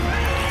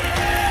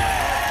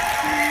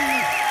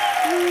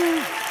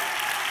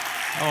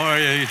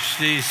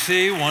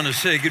HDC. Want to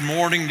say good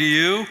morning to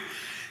you.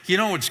 You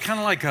know, it's kind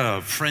of like a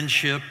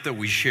friendship that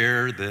we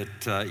share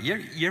that,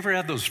 you ever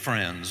had those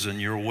friends and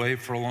you're away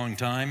for a long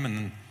time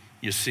and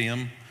you see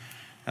them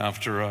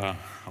after a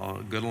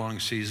good long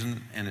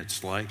season and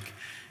it's like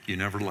you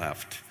never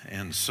left.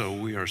 And so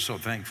we are so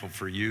thankful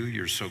for you.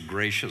 You're so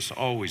gracious,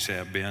 always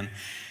have been.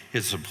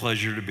 It's a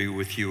pleasure to be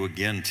with you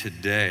again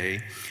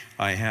today.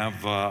 I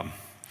have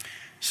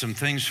some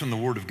things from the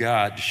Word of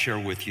God to share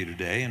with you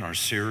today in our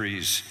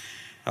series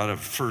out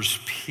of 1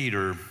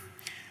 Peter.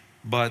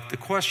 But the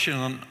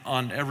question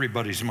on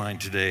everybody's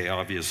mind today,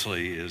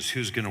 obviously, is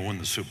who's going to win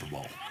the Super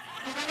Bowl?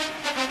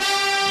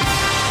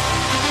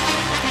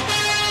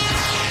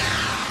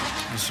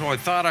 And so I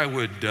thought I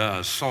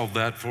would solve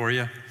that for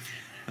you,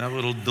 that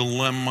little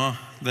dilemma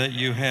that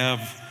you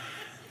have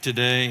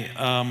today.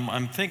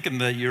 I'm thinking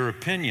that your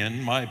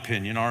opinion, my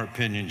opinion, our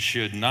opinion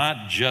should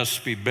not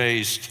just be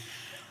based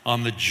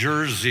on the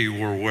jersey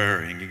we're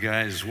wearing. You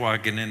guys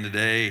walking in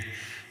today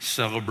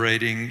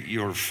celebrating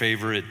your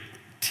favorite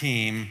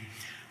team.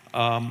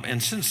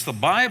 And since the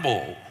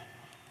Bible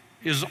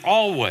is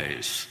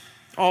always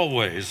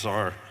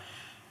our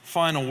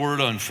final word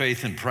on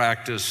faith and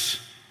practice,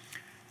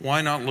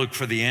 why not look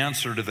for the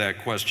answer to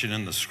that question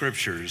in the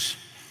scriptures?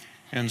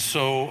 And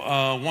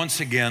so once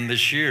again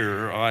this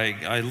year,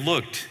 I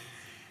looked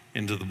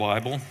into the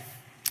Bible,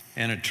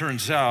 and it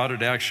turns out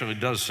it actually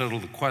does settle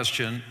the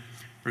question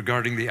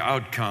regarding the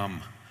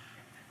outcome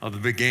of the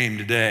big game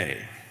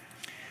today.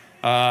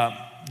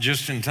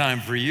 Just in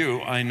time for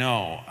you, I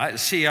know. I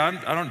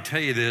don't tell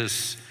you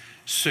this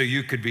so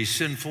you could be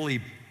sinfully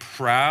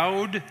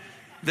proud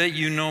that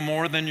you know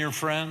more than your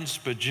friends,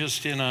 but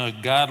just in a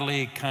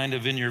godly kind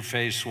of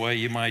in-your-face way,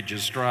 you might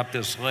just drop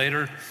this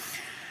later.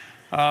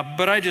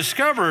 But I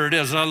discovered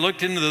as I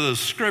looked into the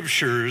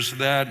scriptures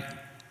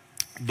that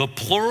the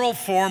plural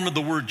form of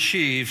the word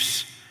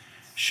Chiefs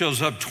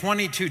shows up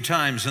 22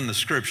 times in the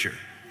scripture.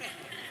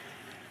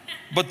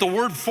 But the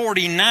word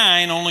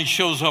 49 only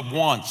shows up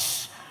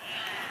once.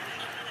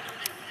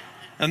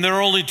 And there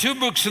are only 2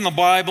 books in the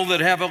Bible that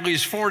have at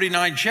least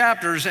 49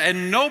 chapters,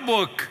 and no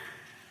book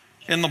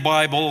in the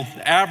Bible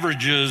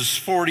averages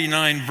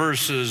 49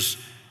 verses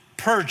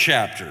per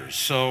chapter.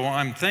 So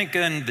I'm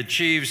thinking the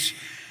Chiefs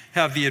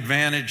have the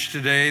advantage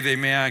today. They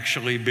may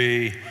actually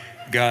be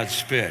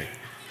God's pick.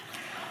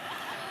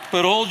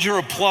 But hold your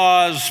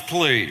applause,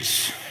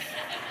 please,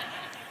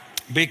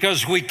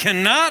 because we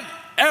cannot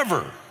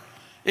ever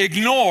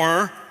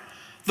ignore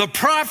the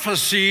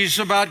prophecies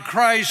about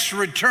Christ's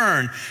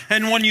return.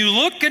 And when you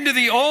look into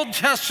the Old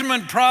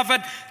Testament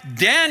prophet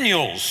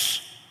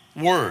Daniel's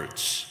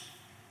words,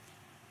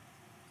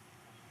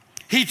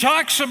 he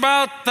talks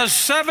about the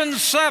 7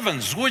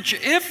 sevens, which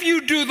if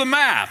you do the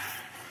math,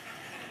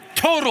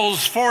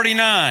 totals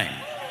 49.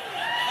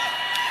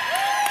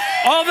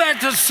 All that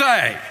to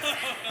say,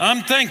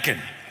 I'm thinking,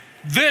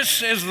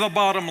 this is the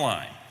bottom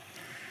line.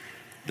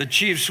 The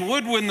Chiefs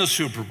would win the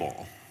Super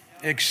Bowl,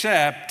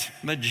 except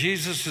that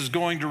Jesus is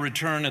going to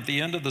return at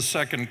the end of the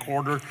second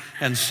quarter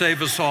and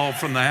save us all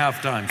from the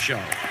halftime show.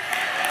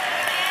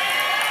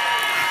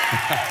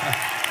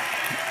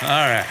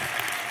 All right,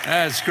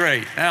 that's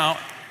great. Now,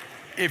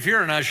 if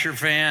you're an Usher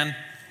fan,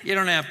 you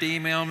don't have to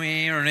email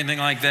me or anything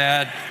like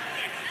that.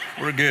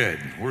 We're good,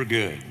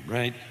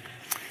 right?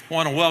 I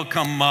want to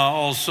welcome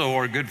also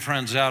our good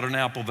friends out in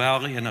Apple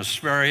Valley and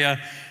Hesperia.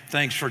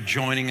 Thanks for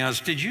joining us.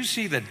 Did you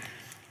see that,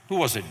 who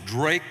was it,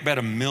 Drake bet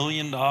 $1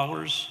 million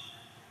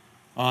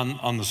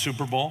on the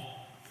Super Bowl?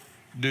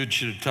 Dude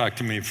should have talked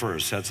to me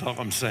first, that's all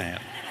I'm saying.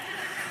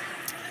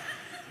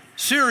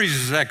 Series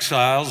is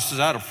Exiles, is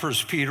out of 1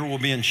 Peter. We'll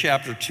be in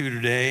chapter 2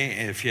 today.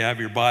 If you have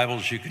your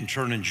Bibles, you can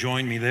turn and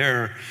join me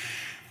there.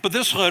 But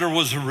this letter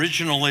was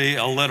originally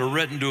a letter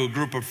written to a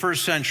group of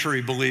first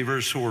century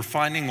believers who were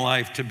finding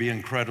life to be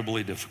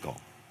incredibly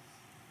difficult.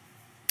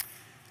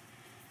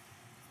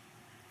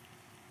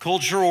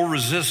 Cultural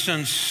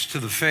resistance to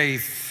the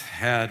faith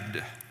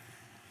had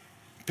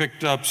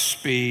picked up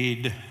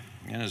speed,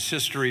 and as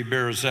history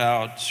bears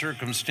out,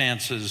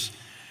 circumstances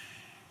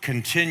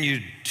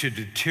continued to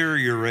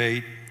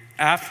deteriorate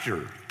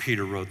after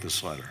Peter wrote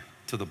this letter,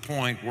 to the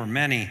point where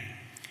many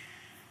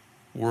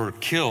were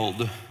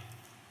killed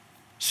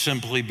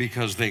simply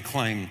because they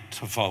claimed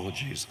to follow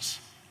Jesus.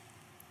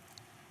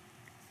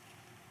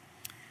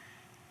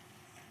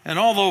 And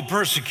although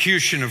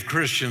persecution of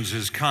Christians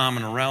is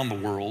common around the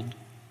world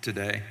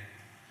today,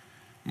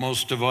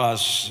 most of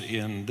us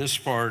in this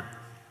part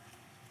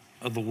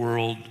of the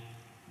world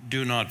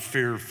do not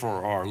fear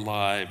for our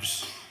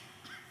lives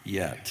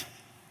yet.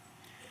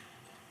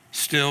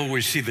 Still,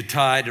 we see the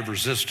tide of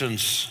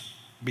resistance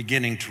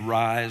beginning to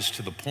rise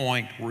to the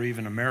point where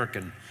even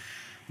American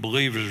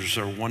believers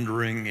are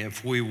wondering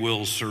if we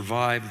will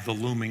survive the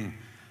looming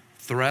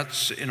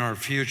threats in our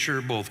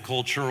future, both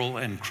cultural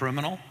and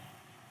criminal.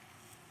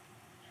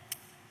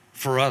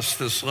 For us,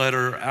 this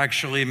letter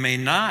actually may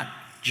not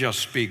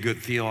just be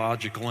good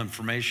theological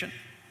information,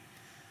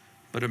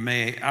 but it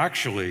may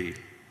actually,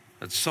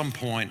 at some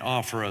point,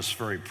 offer us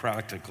very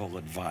practical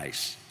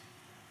advice.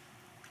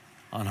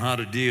 on how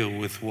to deal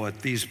with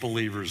what these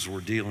believers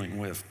were dealing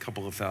with a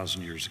couple of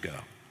thousand years ago.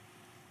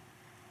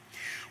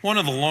 One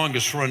of the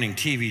longest running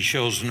TV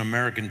shows in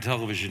American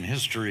television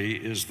history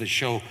is the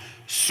show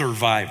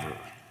Survivor.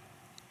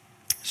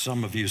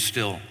 Some of you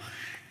still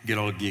get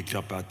all geeked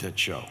up about that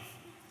show.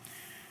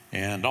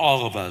 And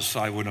all of us,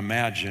 I would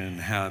imagine,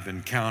 have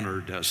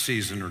encountered a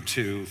season or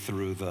two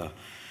through the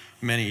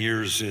many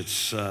years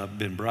it's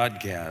been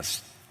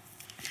broadcast.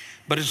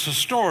 But it's a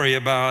story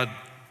about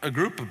a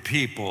group of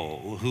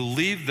people who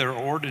leave their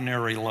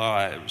ordinary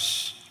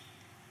lives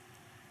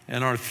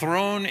and are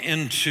thrown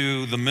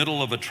into the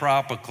middle of a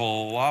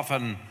tropical,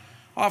 often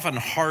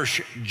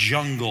harsh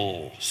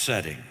jungle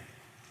setting.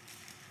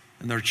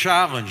 And their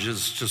challenge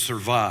is to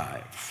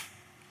survive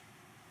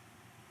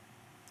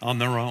on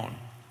their own.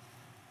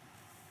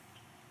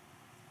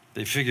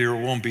 They figure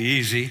it won't be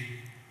easy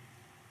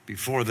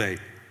before they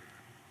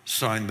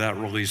signed that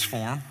release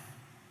form.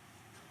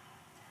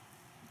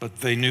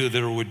 But they knew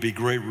there would be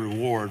great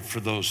reward for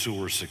those who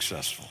were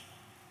successful.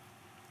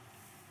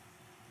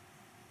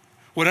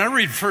 When I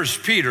read 1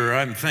 Peter,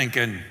 I'm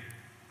thinking,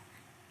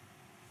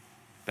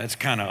 that's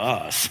kind of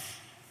us.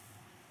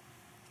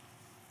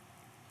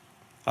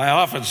 I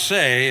often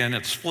say, and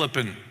it's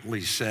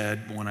flippantly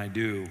said when I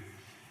do,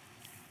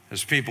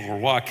 as people are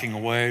walking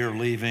away or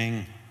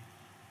leaving,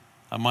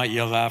 I might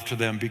yell after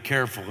them, be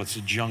careful, it's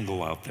a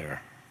jungle out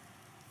there.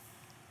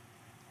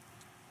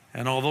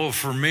 And although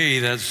for me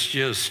that's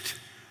just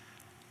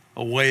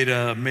a way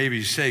to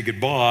maybe say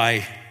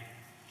goodbye,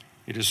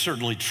 it is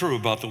certainly true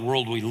about the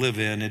world we live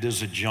in. It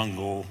is a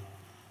jungle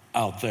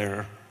out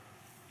there.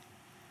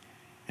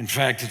 In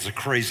fact, it's a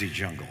crazy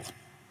jungle.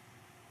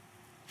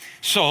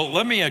 So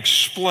let me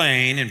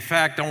explain. In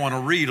fact, I want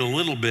to read a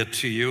little bit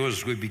to you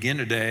as we begin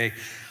today,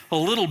 a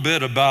little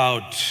bit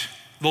about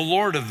the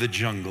Lord of the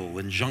jungle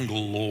and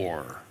jungle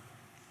lore,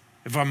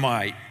 if I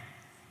might.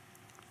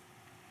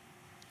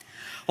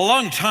 A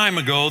long time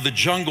ago, the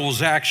jungle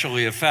was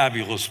actually a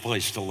fabulous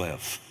place to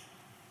live.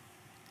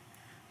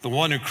 The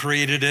one who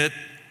created it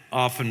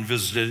often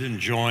visited,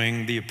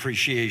 enjoying the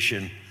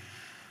appreciation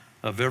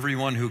of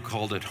everyone who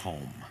called it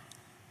home.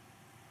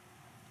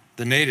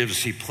 The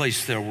natives he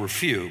placed there were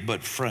few,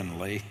 but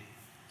friendly.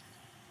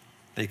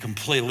 They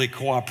completely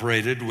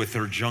cooperated with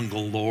their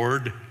jungle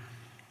lord,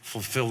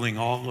 fulfilling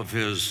all of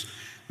his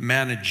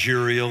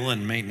managerial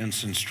and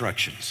maintenance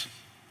instructions.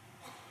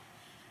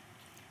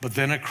 But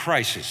then a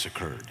crisis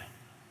occurred.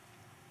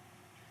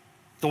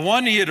 The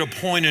one he had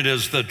appointed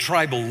as the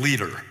tribal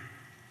leader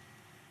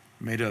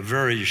made a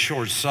very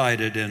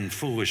short-sighted and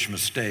foolish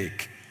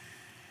mistake.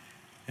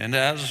 And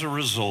as a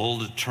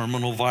result, a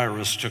terminal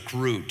virus took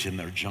root in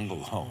their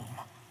jungle home.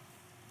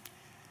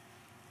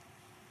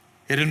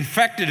 It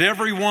infected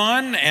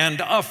everyone and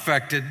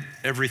affected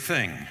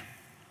everything,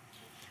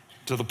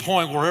 to the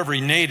point where every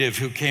native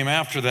who came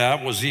after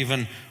that was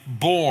even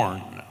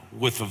born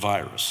with the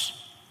virus.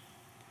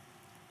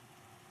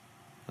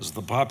 As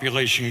the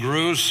population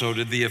grew, so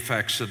did the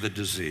effects of the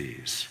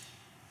disease.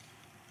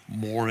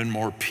 More and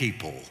more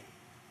people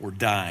were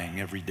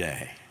dying every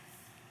day.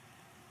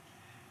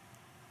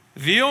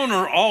 The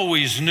owner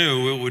always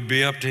knew it would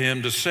be up to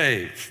him to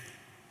save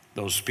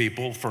those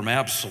people from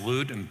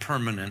absolute and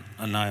permanent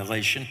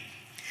annihilation.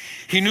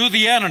 He knew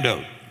the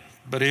antidote,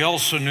 but he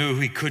also knew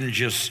he couldn't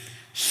just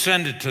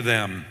send it to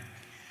them.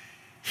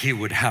 He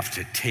would have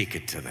to take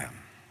it to them.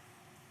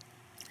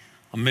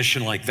 A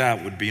mission like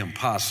that would be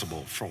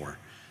impossible for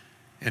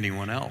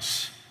anyone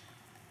else.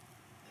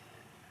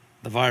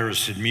 The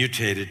virus had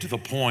mutated to the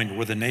point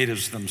where the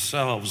natives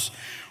themselves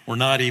were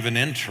not even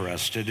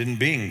interested in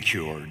being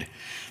cured.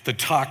 The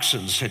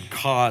toxins had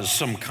caused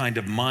some kind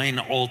of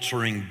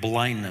mind-altering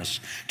blindness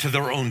to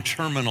their own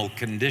terminal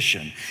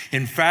condition.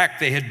 In fact,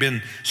 they had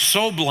been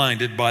so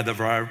blinded by the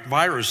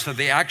virus that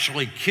they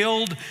actually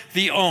killed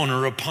the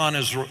owner upon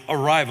his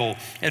arrival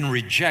and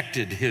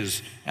rejected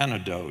his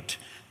antidote,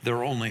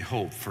 their only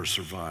hope for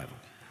survival.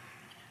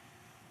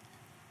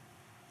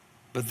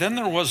 But then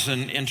there was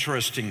an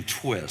interesting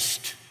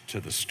twist to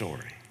the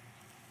story.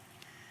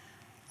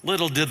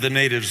 Little did the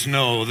natives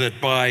know that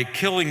by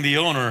killing the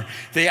owner,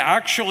 they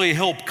actually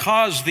helped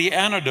cause the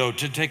antidote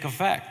to take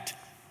effect,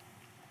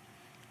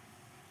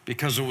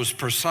 because it was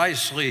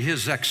precisely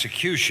his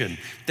execution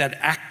that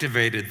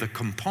activated the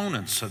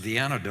components of the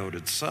antidote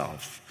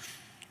itself,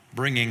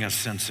 bringing a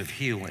sense of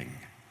healing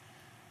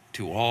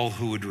to all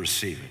who would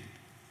receive it.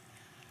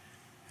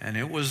 And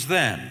it was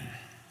then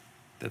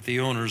that the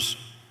owner's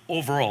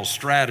overall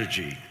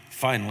strategy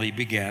finally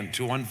began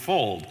to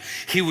unfold.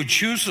 He would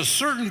choose a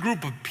certain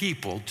group of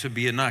people to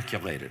be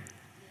inoculated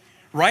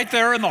right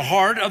there in the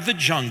heart of the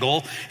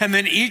jungle, and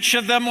then each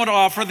of them would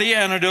offer the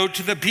antidote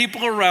to the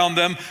people around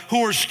them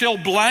who were still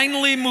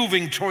blindly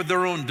moving toward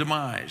their own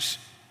demise.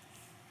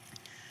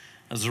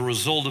 As a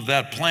result of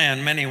that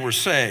plan, many were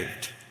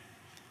saved.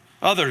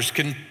 Others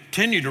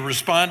continue to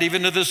respond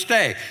even to this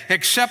day,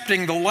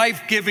 accepting the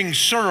life-giving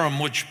serum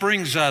which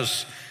brings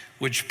us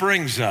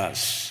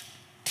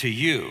to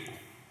you,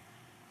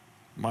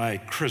 my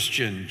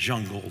Christian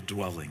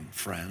jungle-dwelling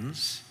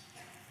friends.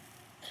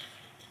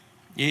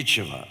 each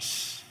of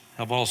us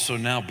have also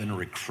now been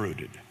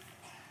recruited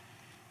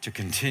to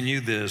continue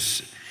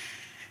this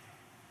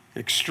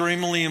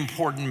extremely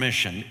important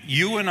mission.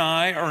 You and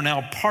I are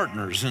now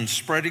partners in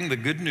spreading the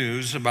good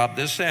news about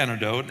this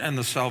antidote and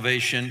the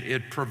salvation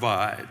it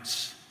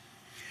provides.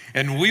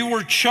 And we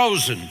were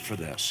chosen for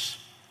this.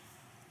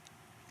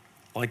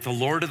 Like the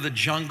Lord of the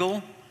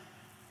jungle,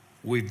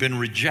 we've been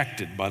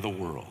rejected by the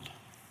world.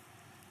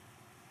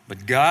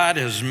 But God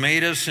has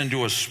made us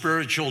into a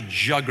spiritual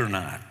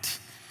juggernaut,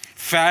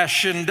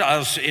 fashioned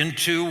us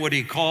into what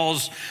he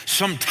calls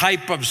some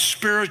type of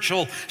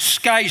spiritual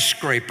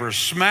skyscraper,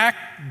 smack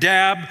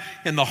dab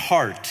in the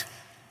heart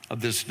of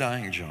this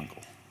dying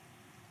jungle.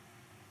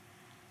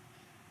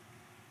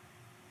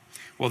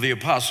 Well, the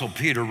Apostle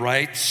Peter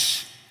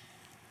writes,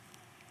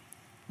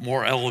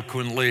 more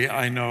eloquently,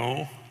 I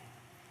know,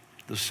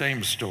 the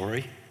same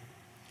story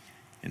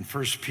in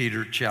 1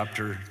 Peter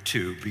chapter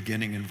 2,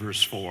 beginning in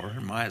verse 4.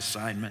 And my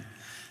assignment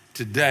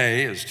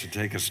today is to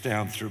take us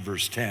down through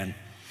verse 10.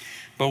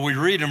 But we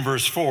read in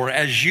verse 4,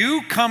 as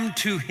you come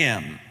to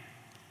him,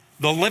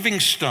 the living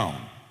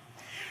stone,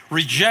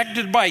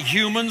 rejected by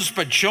humans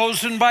but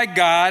chosen by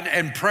God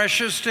and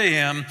precious to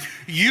him,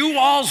 you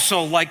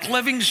also, like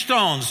living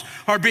stones,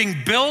 are being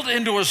built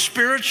into a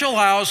spiritual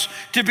house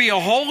to be a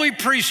holy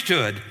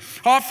priesthood,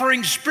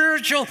 offering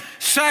spiritual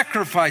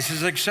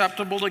sacrifices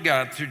acceptable to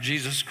God through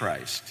Jesus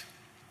Christ.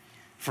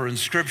 For in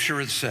Scripture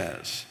it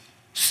says,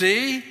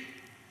 see,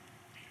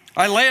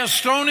 I lay a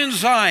stone in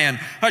Zion,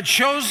 a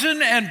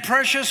chosen and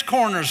precious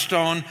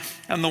cornerstone,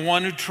 and the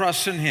one who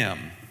trusts in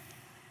him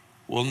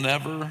will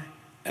never,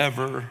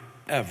 ever,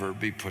 ever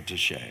be put to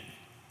shame.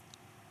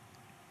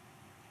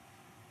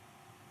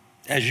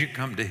 As you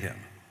come to him,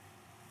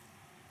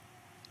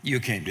 you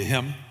came to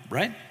him,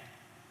 right?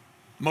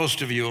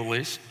 Most of you at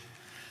least.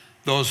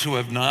 Those who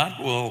have not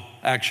will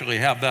actually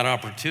have that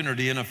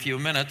opportunity in a few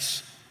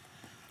minutes,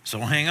 so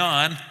hang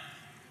on.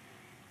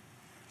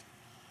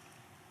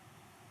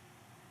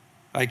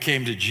 I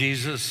came to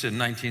Jesus in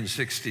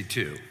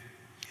 1962,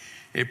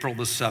 April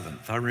the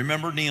 7th. I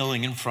remember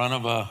kneeling in front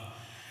of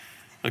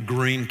a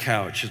green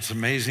couch. It's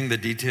amazing the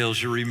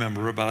details you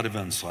remember about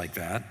events like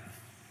that.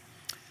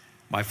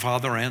 My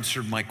father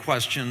answered my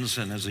questions,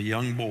 and as a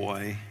young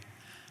boy,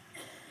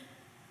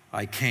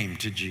 I came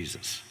to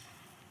Jesus.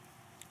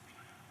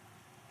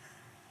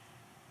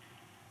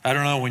 I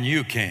don't know when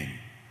you came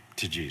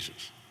to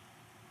Jesus,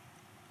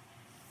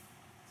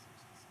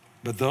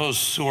 but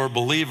those who are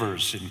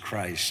believers in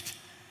Christ,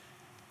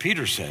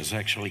 Peter says,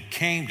 actually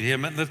came to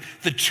him. And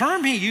the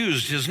term he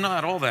used is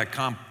not all that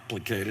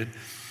complicated.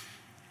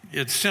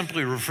 It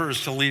simply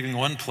refers to leaving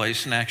one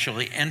place and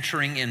actually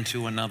entering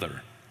into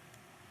another.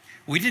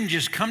 We didn't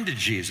just come to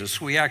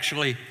Jesus, we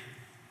actually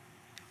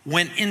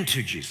went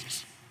into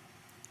Jesus.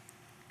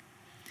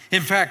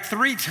 In fact,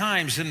 3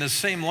 times in the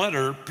same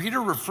letter, Peter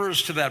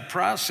refers to that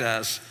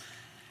process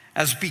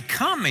as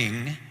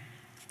becoming,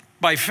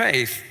 by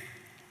faith,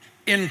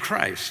 in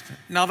Christ.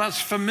 Now that's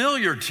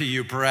familiar to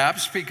you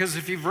perhaps, because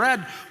if you've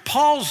read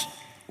Paul's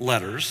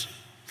letters,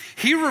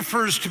 he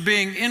refers to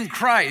being in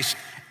Christ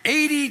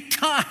 80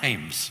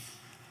 times.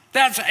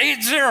 That's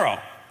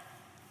 80.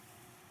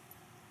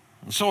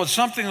 And so it's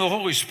something the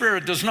Holy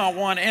Spirit does not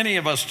want any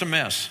of us to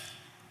miss.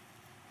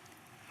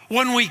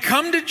 When we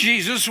come to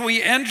Jesus,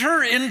 we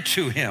enter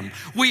into him.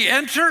 We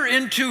enter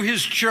into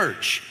his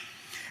church.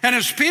 And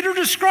as Peter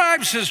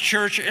describes his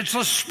church, it's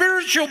a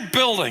spiritual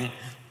building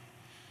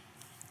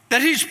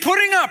that he's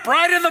putting up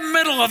right in the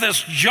middle of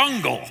this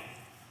jungle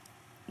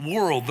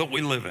world that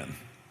we live in.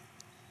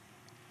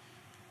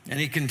 And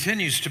he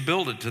continues to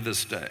build it to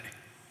this day.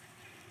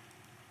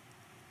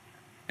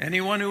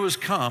 Anyone who has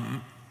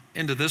come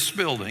into this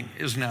building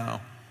is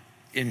now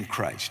in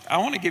Christ. I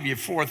want to give you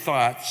 4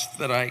 thoughts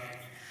that I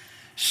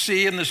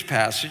see in this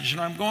passage, and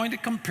I'm going to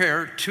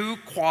compare 2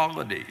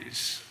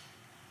 qualities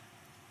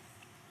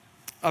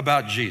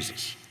about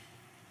Jesus.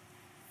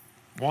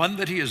 One,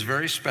 that he is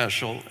very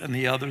special, and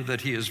the other,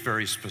 that he is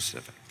very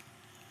specific.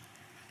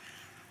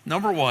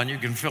 Number 1, you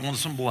can fill in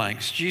some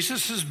blanks.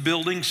 Jesus is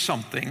building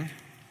something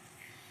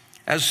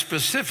as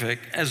specific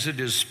as it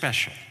is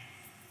special.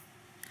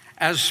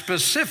 As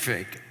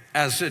specific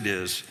as it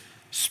is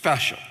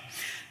special.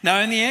 Now,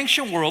 in the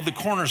ancient world, the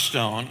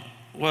cornerstone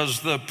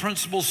was the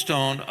principal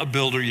stone a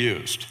builder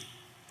used.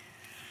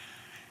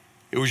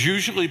 It was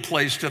usually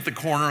placed at the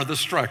corner of the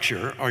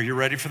structure. Are you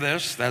ready for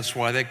this? That's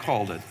why they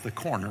called it the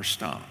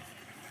cornerstone.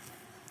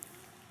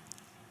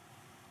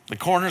 The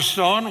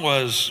cornerstone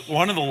was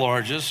one of the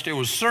largest. It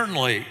was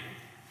certainly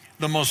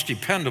the most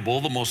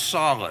dependable, the most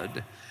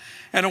solid,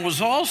 and it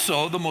was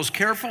also the most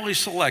carefully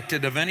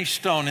selected of any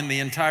stone in the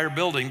entire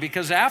building,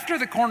 because after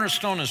the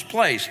cornerstone is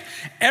placed,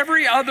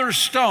 every other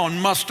stone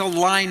must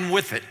align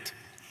with it.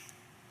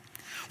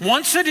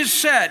 Once it is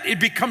set, it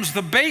becomes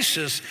the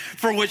basis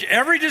for which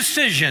every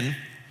decision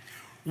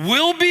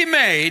will be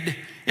made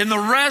in the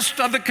rest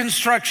of the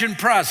construction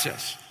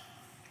process.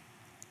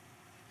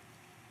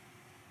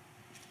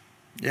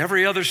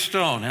 Every other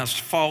stone has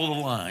to follow the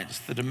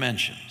lines, the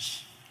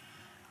dimensions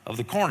of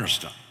the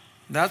cornerstone.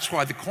 That's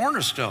why the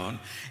cornerstone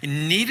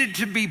needed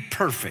to be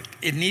perfect.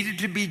 It needed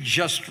to be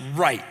just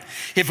right.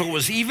 If it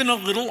was even a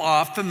little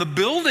off, then the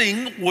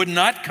building would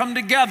not come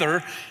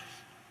together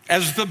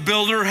as the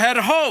builder had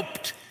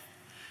hoped.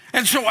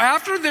 And so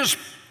after this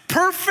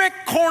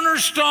perfect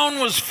cornerstone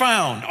was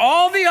found,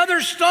 all the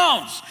other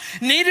stones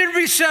needed to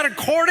be set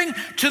according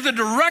to the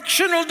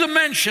directional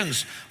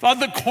dimensions of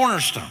the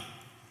cornerstone.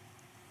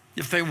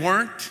 If they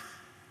weren't,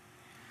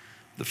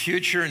 the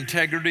future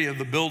integrity of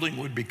the building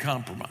would be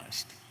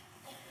compromised.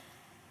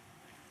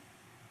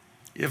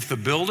 If the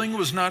building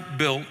was not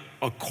built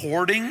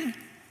according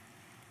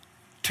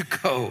to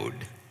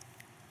code,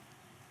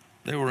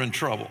 they were in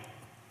trouble.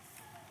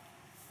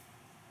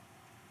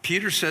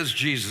 Peter says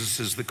Jesus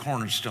is the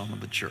cornerstone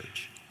of the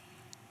church.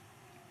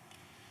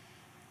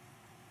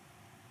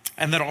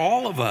 And that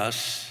all of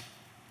us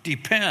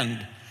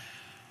depend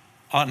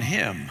on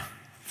him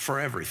for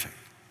everything.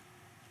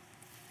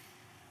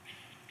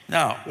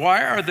 Now,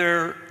 why are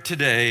there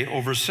today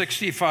over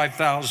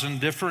 65,000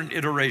 different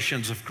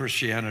iterations of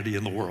Christianity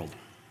in the world?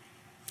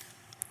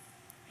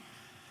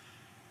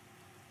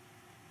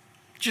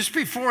 Just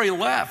before he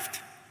left,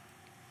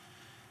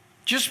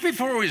 just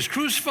before he was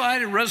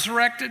crucified and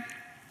resurrected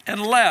and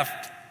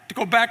left to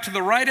go back to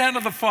the right hand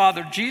of the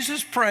Father,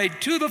 Jesus prayed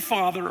to the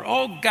Father,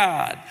 "Oh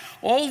God,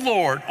 oh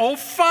Lord, oh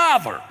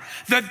Father,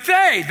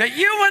 that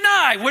you and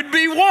I would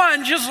be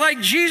one, just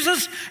like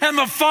Jesus and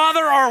the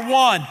Father are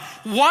one."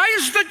 Why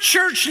is the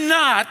church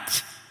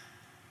not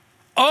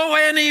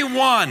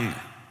ONE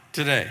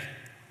today?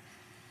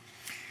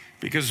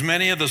 Because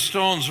many of the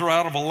stones are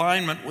out of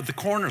alignment with the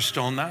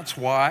cornerstone. That's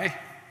why.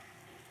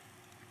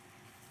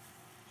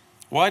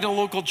 Why do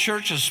local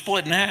churches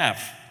split in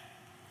half?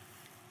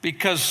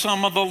 Because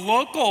some of the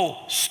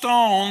local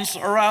stones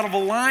are out of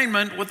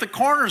alignment with the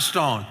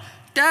cornerstone.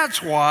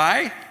 That's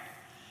why.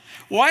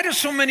 Why do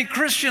so many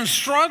Christians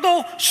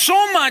struggle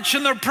so much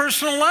in their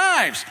personal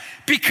lives?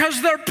 Because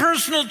their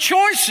personal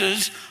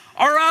choices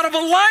are out of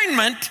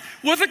alignment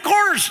with the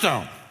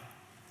cornerstone.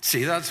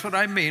 See, that's what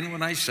I mean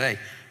when I say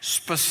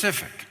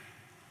specific.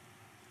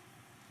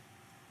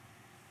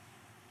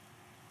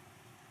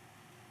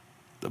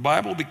 The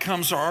Bible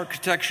becomes our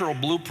architectural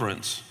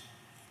blueprints.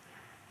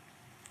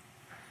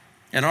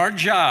 And our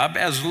job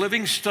as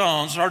living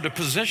stones are to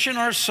position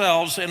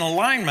ourselves in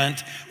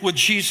alignment with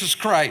Jesus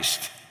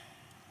Christ.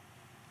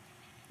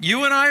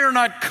 You and I are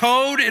not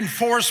code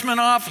enforcement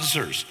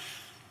officers.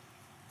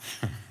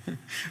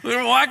 We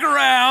don't walk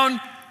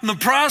around in the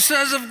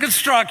process of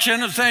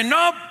construction and say,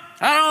 "Nope,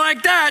 I don't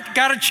like that,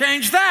 got to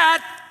change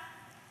that."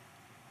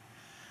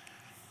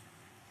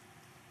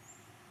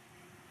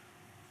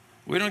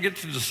 We don't get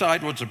to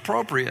decide what's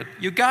appropriate.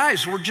 You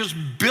guys, we're just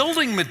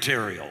building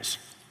materials,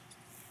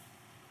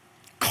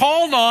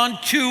 called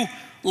on to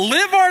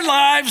live our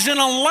lives in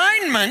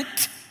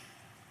alignment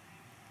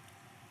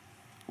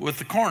with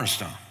the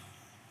cornerstone.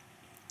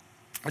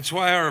 That's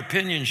why our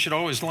opinion should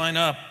always line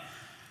up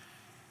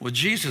with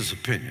Jesus'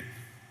 opinion.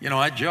 You know,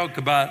 I joke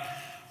about,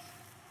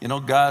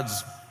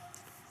 God's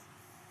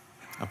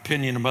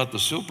opinion about the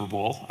Super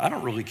Bowl. I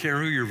don't really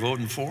care who you're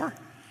voting for,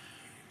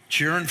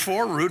 cheering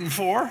for, rooting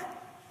for.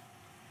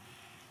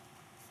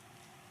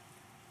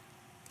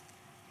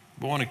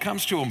 But when it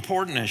comes to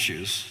important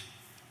issues,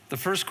 the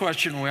first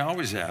question we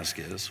always ask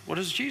is, what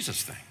does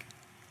Jesus think?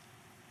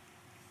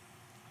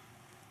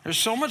 There's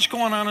so much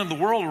going on in the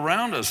world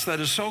around us that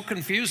is so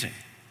confusing.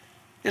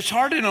 It's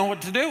hard to know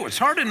what to do. It's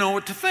hard to know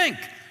what to think.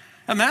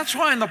 And that's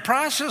why in the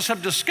process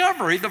of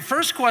discovery, the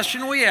first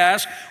question we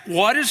ask,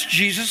 what is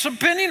Jesus'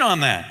 opinion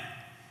on that?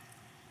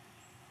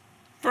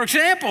 For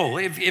example,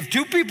 if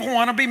two people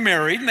want to be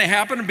married and they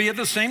happen to be of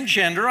the same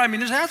gender,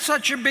 is that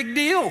such a big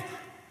deal?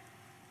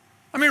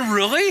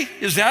 Really?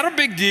 Is that a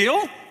big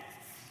deal?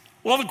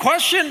 Well, the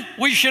question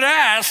we should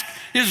ask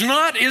is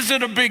not, is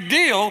it a big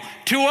deal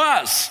to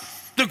us?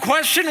 The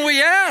question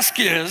we ask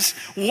is,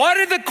 what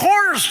did the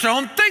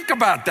cornerstone think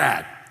about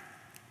that?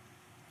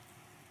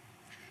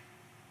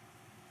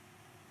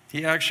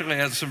 He actually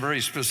had some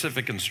very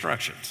specific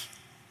instructions.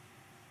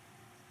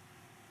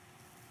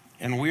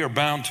 And we are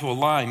bound to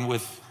align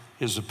with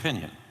his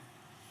opinion.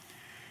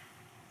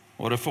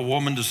 What if a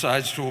woman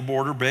decides to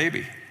abort her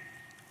baby?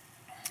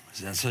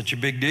 Is that such a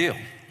big deal?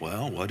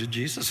 Well, what did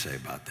Jesus say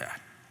about that?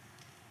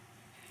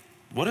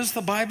 What does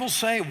the Bible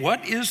say?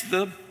 What is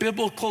the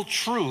biblical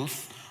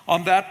truth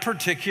on that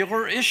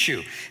particular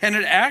issue? And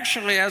it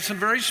actually has some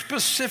very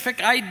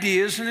specific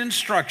ideas and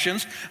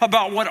instructions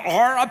about what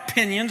our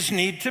opinions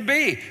need to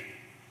be.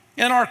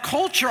 And our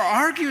culture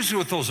argues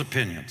with those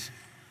opinions.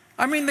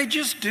 They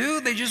just do.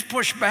 They just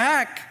push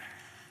back.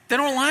 They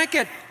don't like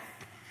it.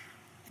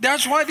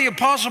 That's why the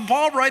Apostle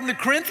Paul, writing to the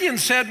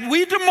Corinthians, said,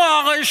 we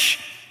demolish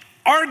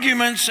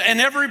arguments and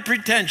every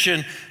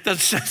pretension that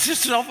sets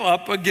itself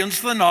up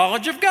against the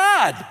knowledge of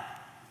God.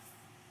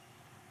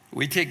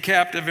 We take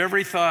captive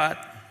every thought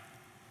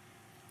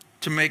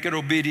to make it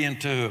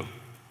obedient to who?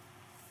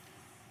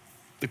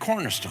 The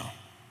cornerstone.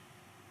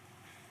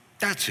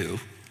 That's who.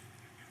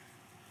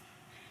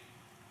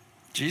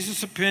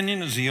 Jesus'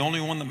 opinion is the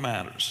only one that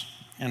matters.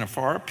 And if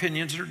our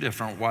opinions are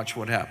different, watch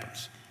what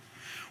happens.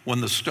 When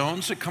the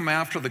stones that come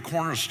after the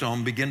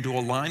cornerstone begin to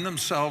align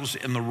themselves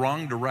in the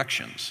wrong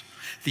directions,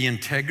 the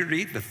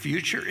integrity, the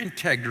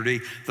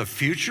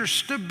future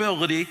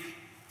stability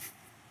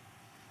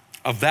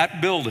of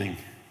that building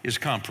is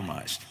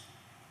compromised.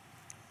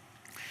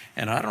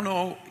 And I don't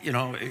know,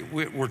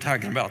 we're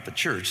talking about the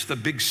church, the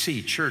big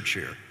C church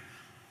here.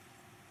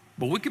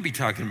 But we could be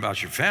talking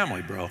about your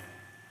family, bro.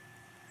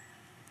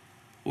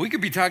 We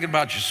could be talking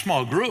about your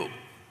small group,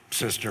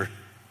 sister.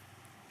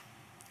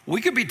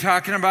 We could be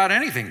talking about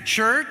anything.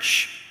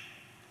 Church.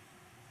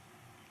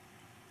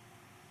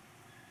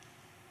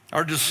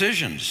 Our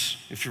decisions,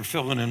 if you're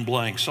filling in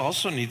blanks,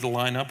 also need to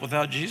line up with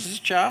how Jesus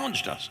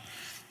challenged us.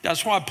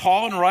 That's why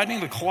Paul, in writing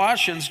the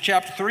Colossians,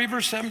 chapter 3,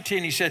 verse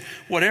 17, he said,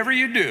 whatever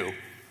you do,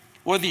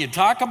 whether you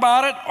talk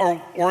about it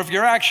or if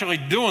you're actually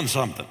doing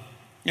something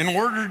in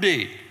word or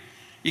deed,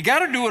 you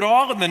got to do it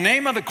all in the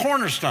name of the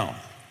cornerstone.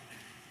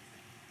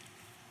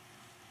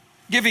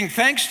 Giving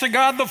thanks to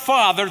God the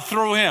Father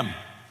through him.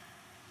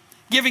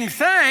 Giving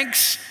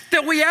thanks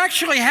that we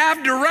actually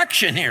have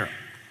direction here.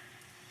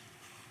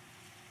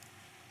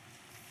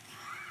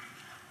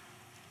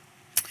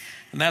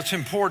 And that's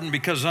important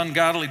because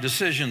ungodly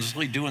decisions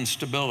lead to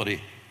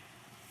instability.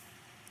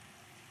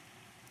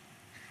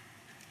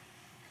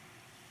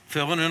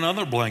 Fill in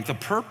another blank. The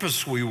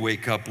purpose we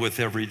wake up with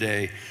every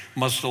day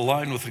must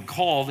align with the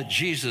call that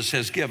Jesus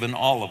has given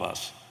all of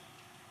us.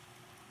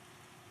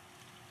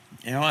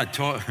 I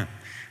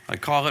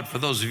call it, for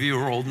those of you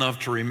who are old enough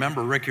to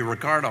remember, Ricky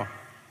Ricardo.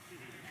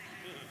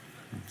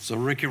 It's the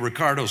Ricky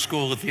Ricardo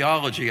School of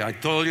Theology. I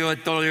told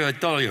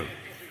you.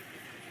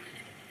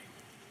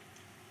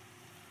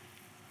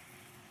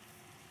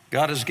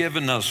 God has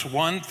given us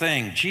one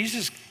thing.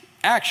 He's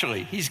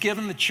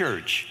given the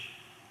church,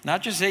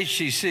 not just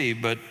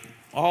HCC, but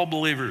all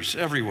believers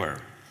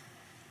everywhere,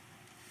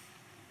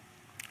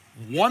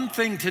 one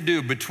thing to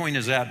do between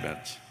his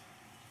advents.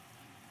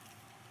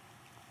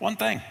 One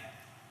thing.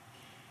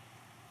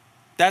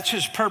 That's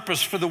his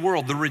purpose for the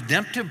world, the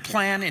redemptive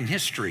plan in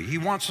history. He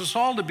wants us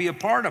all to be a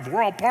part of.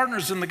 We're all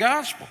partners in the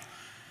gospel.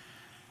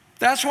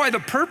 That's why the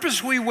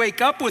purpose we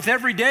wake up with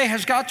every day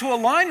has got to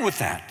align with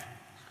that.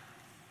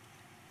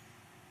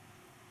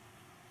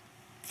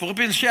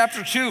 Philippians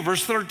chapter 2,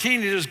 verse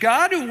 13, it is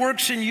God who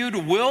works in you to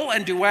will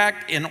and to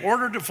act in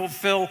order to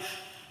fulfill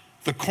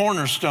the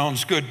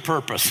cornerstone's good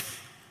purpose.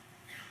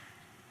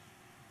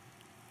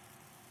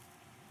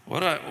 What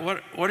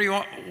do you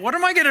want? What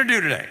am I going to do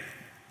today?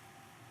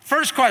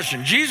 First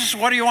question, Jesus,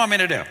 what do you want me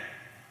to do?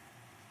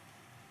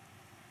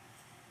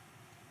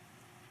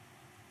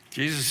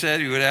 Jesus said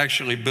he would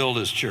actually build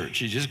his church.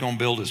 He's just going to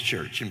build his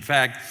church. In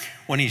fact,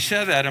 when he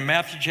said that in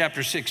Matthew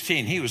chapter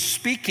 16, he was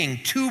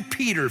speaking to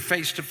Peter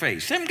face to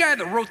face. Same guy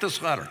that wrote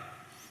this letter.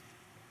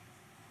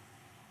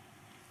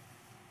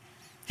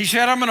 He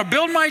said, I'm going to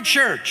build my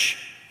church.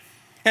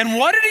 And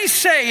what did he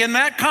say in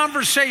that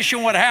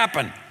conversation would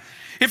happen?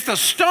 If the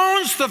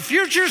stones, the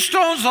future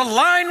stones,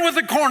 align with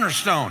the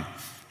cornerstone,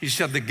 he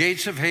said, the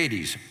gates of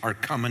Hades are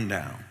coming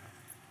down.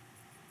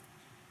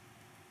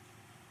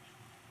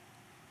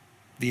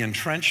 The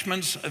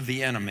entrenchments of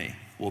the enemy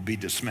will be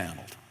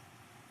dismantled.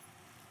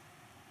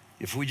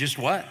 If we just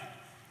what?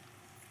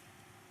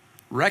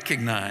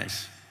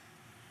 Recognize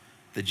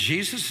that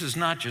Jesus is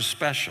not just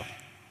special,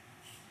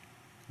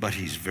 but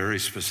he's very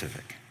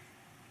specific.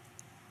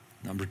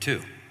 Number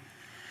two,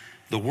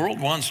 the world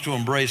wants to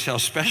embrace how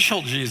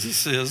special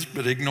Jesus is,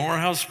 but ignore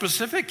how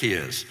specific he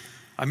is.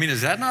 I mean,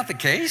 is that not the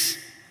case?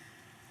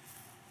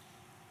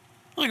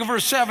 Look at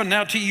verse 7.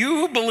 Now to you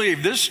who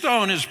believe, this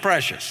stone is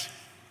precious.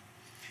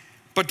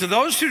 But to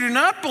those who do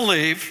not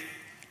believe,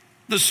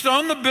 the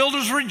stone the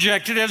builders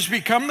rejected has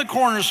become the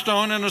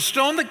cornerstone, and a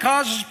stone that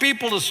causes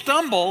people to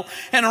stumble,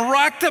 and a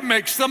rock that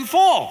makes them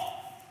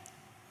fall.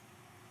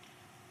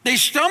 They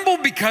stumble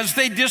because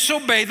they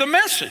disobey the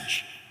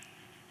message,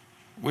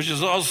 which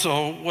is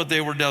also what they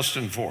were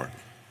destined for.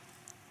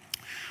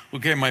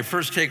 Okay, my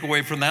first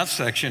takeaway from that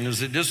section is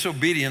that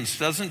disobedience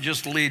doesn't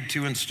just lead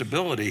to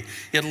instability,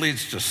 it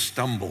leads to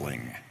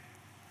stumbling.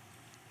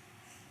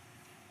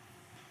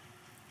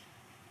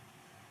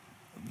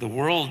 The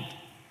world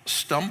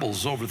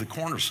stumbles over the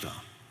cornerstone.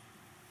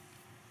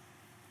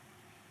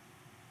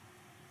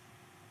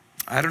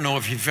 I don't know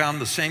if you found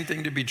the same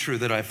thing to be true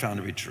that I found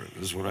to be true.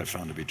 This is what I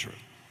found to be true.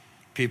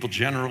 People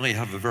generally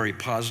have a very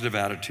positive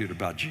attitude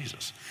about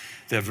Jesus.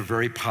 They have a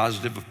very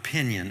positive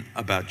opinion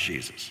about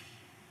Jesus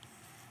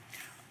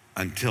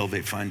until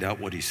they find out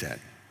what he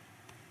said.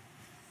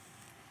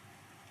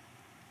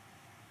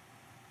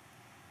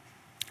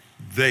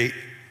 They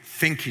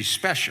think he's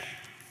special.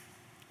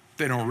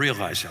 They don't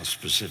realize how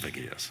specific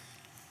he is.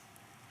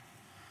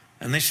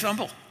 And they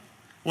stumble.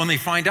 When they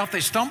find out,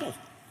 they stumble.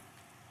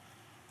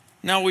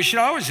 Now, we should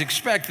always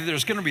expect that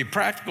there's going to be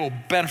practical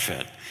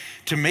benefit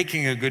to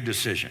making a good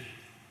decision.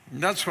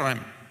 That's what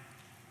I'm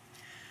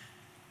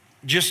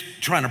just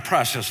trying to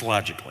process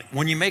logically.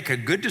 When you make a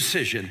good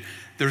decision,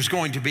 there's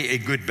going to be a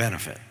good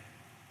benefit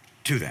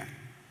to that.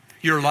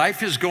 Your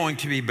life is going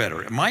to be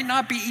better. It might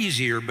not be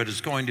easier, but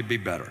it's going to be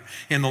better.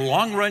 In the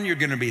long run, you're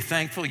going to be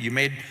thankful you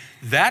made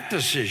that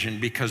decision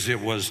because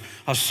it was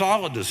a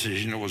solid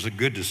decision, it was a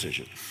good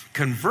decision.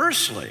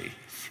 Conversely,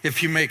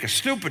 if you make a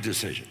stupid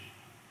decision,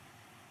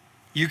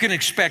 you can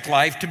expect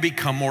life to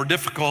become more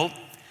difficult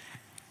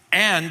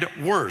and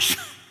worse.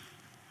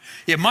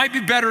 It might be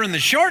better in the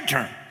short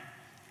term,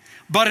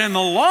 but in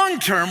the long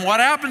term, what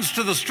happens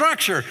to the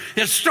structure?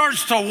 It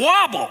starts to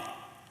wobble.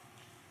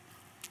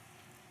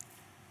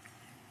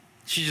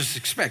 You just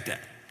expect that.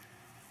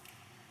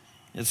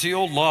 It's the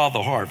old law of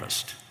the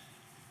harvest.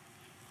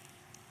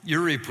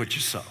 You reap what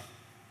you sow.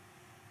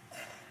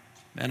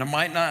 And it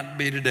might not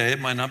be today,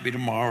 it might not be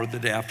tomorrow or the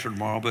day after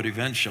tomorrow, but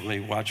eventually,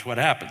 watch what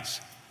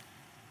happens.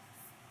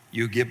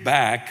 You get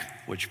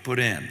back what you put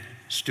in.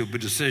 Stupid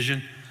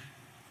decision,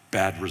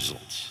 bad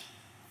results.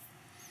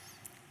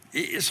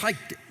 It's like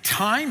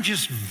time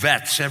just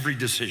vets every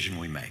decision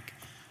we make.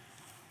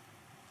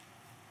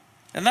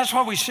 And that's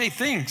why we say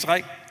things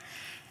like,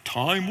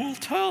 time will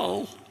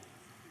tell.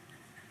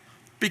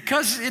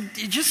 Because it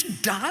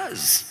just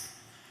does.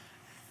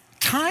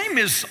 Time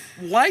is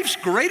life's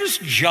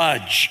greatest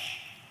judge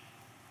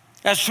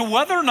as to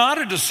whether or not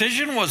a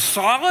decision was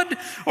solid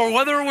or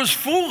whether it was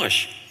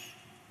foolish.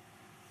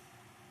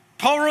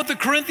 Paul wrote the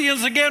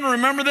Corinthians again,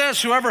 remember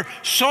this, whoever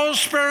sows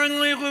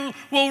sparingly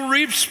will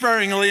reap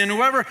sparingly, and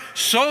whoever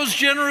sows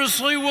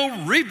generously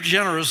will reap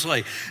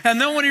generously. And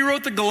then when he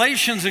wrote the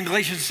Galatians in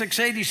Galatians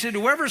 6:8, he said,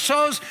 whoever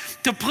sows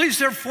to please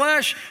their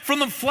flesh, from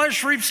the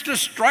flesh reaps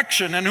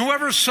destruction, and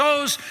whoever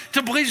sows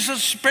to please the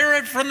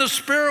Spirit, from the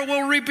Spirit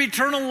will reap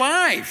eternal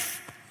life.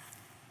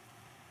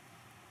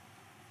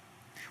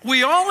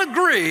 We all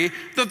agree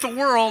that the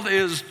world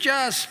is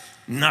just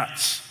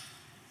nuts.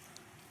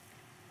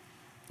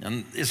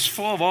 And it's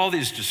full of all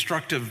these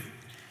destructive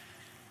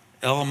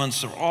elements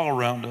that are all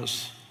around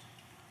us.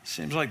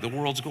 Seems like the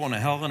world's going to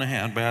hell in a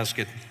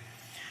handbasket.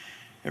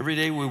 Every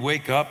day we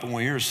wake up and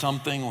we hear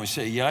something and we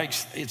say,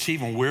 yikes, it's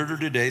even weirder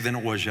today than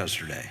it was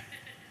yesterday.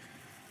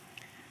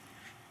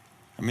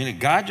 I mean,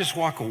 did God just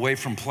walk away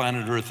from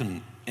planet Earth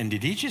and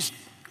did he just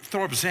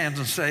throw up his hands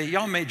and say,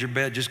 y'all made your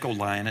bed, just go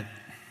lie in it?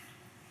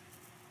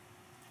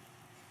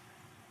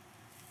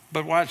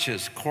 But watch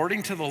this,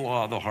 according to the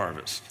law of the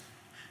harvest,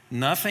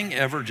 nothing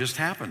ever just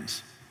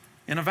happens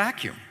in a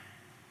vacuum.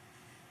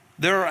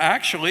 There are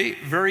actually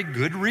very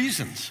good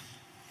reasons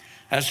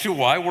as to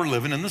why we're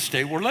living in the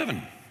state we're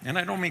living. And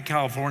I don't mean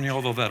California,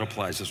 although that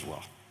applies as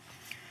well.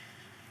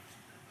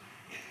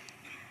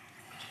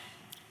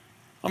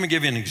 Let me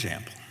give you an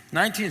example.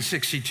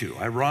 1962,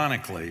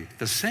 ironically,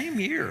 the same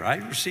year I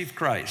received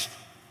Christ.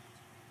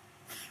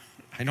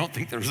 I don't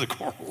think there's a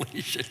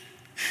correlation.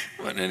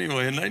 But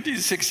anyway, in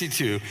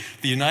 1962,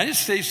 the United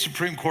States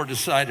Supreme Court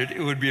decided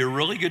it would be a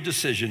really good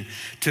decision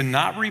to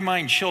not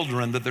remind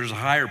children that there's a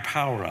higher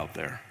power out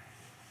there.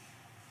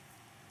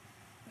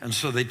 And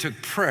so they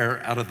took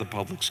prayer out of the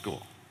public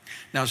school.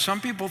 Now,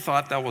 some people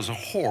thought that was a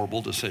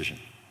horrible decision.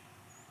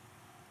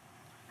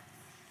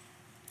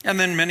 And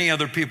then many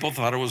other people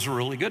thought it was a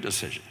really good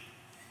decision.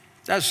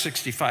 That was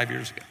 65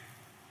 years ago.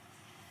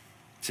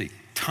 See,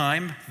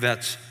 time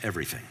vets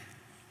everything.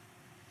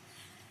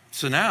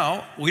 So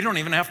now we don't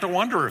even have to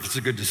wonder if it's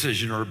a good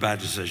decision or a bad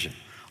decision.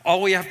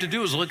 All we have to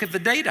do is look at the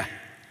data.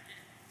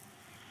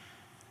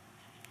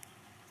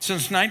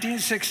 Since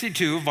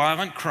 1962,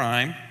 violent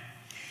crime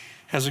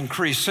has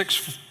increased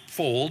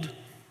sixfold.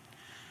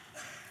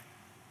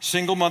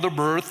 Single mother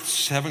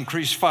births have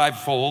increased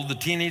fivefold. The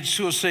teenage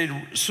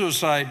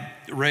suicide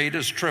rate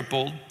has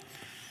tripled.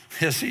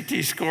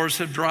 SAT scores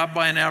have dropped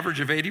by an average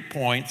of 80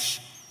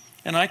 points.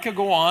 And I could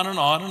go on and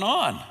on and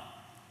on.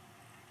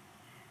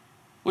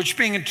 Which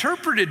being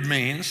interpreted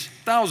means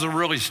that was a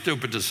really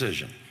stupid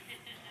decision.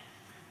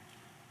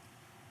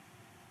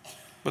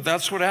 But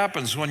that's what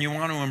happens when you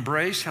want to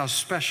embrace how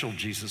special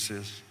Jesus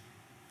is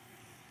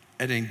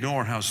and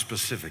ignore how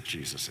specific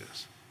Jesus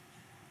is.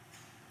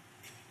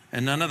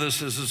 And none of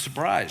this is a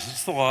surprise.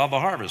 It's the law of the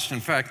harvest. In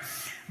fact,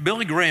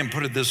 Billy Graham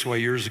put it this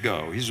way years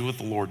ago. He's with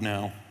the Lord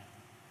now.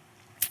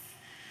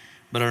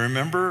 But I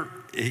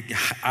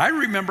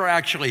remember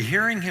actually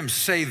hearing him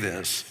say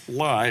this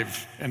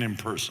live and in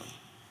person.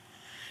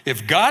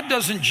 If God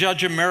doesn't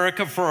judge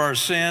America for our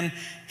sin,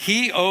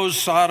 he owes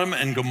Sodom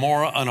and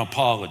Gomorrah an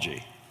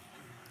apology.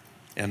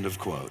 End of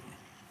quote.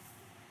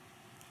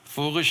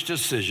 Foolish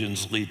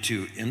decisions lead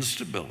to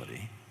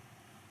instability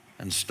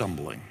and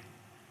stumbling.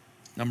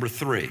 Number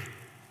 3,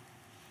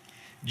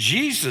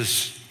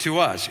 Jesus to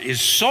us is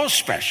so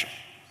special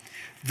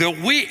that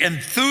we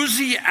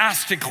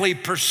enthusiastically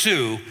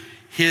pursue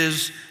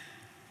his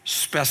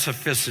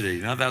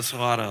specificity. Now that's a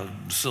lot of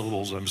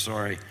syllables, I'm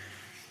sorry.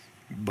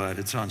 But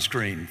it's on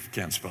screen,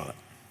 can't spell it.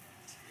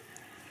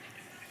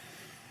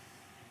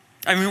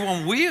 I mean,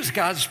 when we as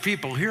God's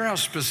people hear how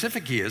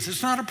specific he is,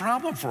 it's not a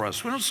problem for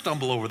us. We don't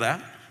stumble over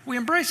that. We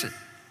embrace it.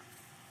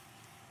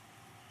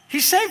 He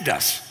saved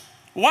us.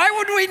 Why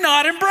would we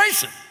not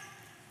embrace it?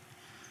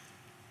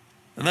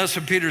 And that's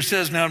what Peter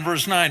says now in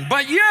verse 9.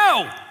 But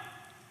you,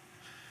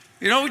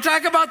 You know, we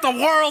talk about the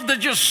world that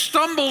just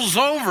stumbles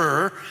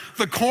over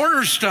the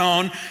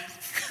cornerstone,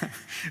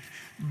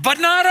 but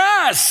not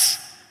us.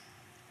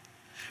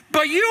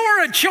 But you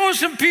are a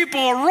chosen people,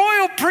 a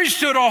royal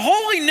priesthood, a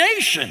holy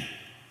nation,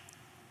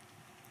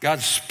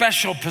 God's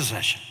special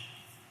possession,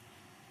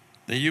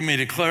 that you may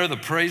declare the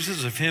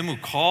praises of him who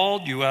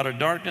called you out of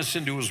darkness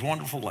into his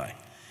wonderful light.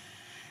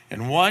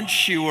 And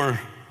once you were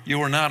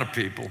not a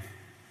people,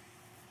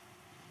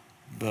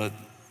 but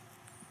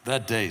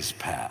that day's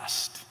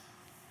past,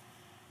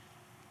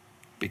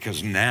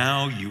 because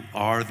now you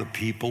are the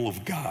people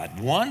of God.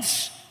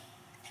 Once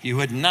you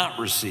had not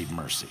received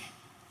mercy,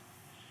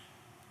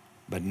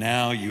 but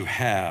now you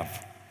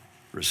have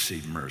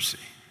received mercy.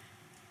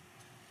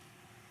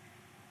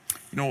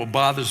 You know what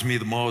bothers me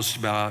the most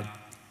about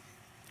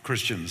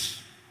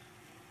Christians,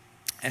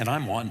 and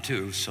I'm one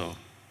too, so it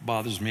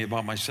bothers me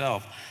about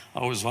myself. I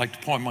always like to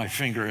point my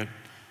finger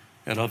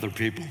at other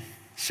people.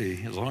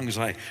 See, as long as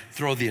I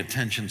throw the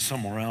attention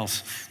somewhere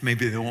else,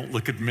 maybe they won't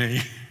look at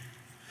me.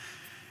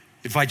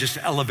 If I just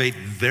elevate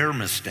their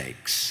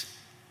mistakes,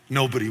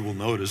 nobody will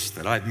notice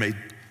that I've made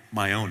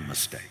my own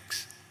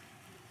mistakes.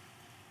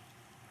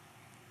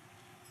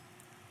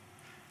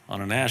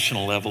 On a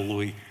national level,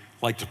 we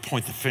like to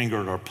point the finger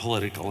at our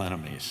political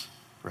enemies,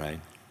 right?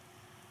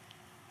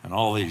 And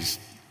all these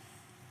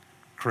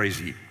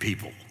crazy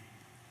people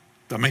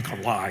that make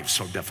our lives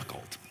so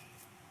difficult.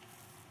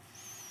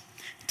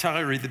 Until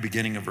I read the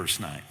beginning of verse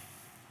 9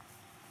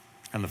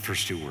 and the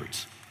first two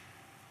words.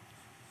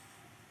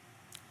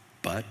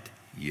 But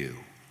you.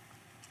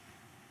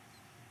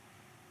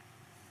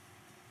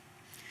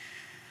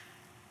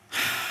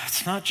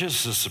 It's not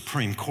just the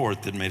Supreme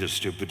Court that made a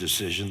stupid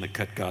decision that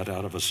cut God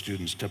out of a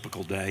student's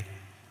typical day.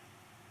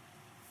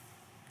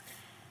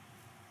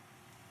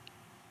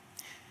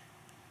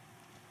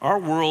 Our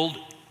world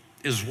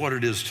is what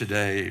it is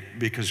today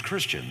because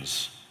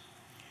Christians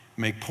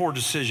make poor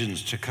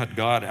decisions to cut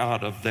God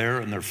out of their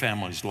and their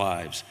families'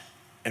 lives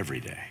every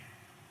day.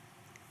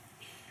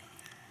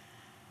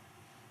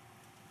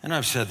 And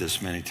I've said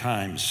this many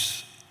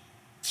times.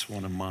 It's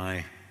one of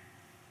my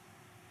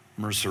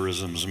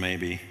Mercerisms,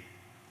 maybe.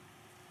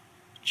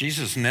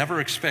 Jesus never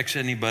expects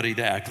anybody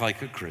to act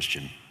like a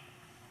Christian.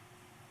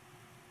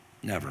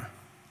 Never.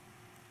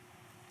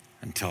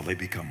 Until they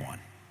become one.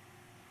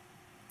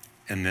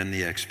 And then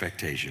the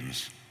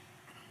expectations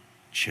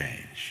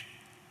change.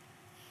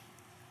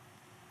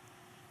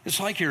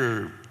 It's like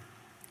your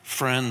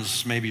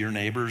friends, maybe your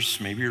neighbors,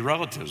 maybe your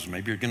relatives.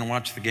 Maybe you're going to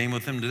watch the game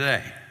with them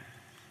today.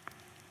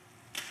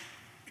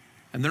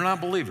 And they're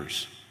not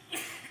believers.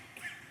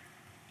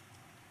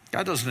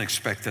 God doesn't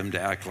expect them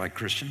to act like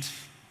Christians.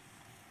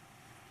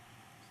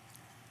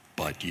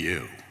 But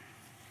you.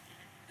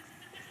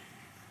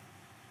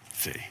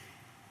 See,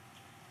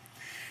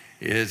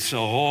 it's a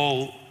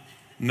whole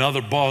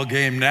another ball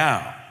game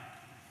now.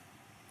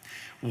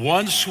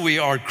 Once we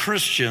are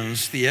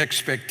Christians, the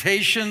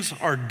expectations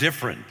are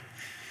different.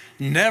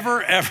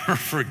 Never ever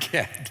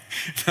forget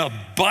the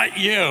but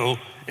you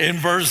in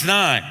verse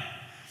 9.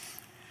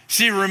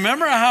 See,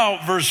 remember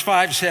how verse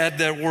 5 said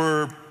that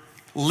we're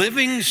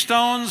living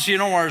stones? You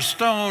know, our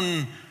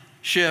stone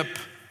ship,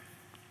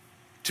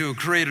 to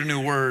create a new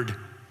word,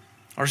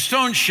 our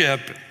stone ship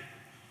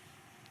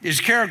is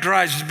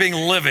characterized as being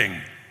living.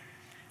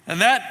 And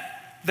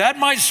that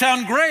might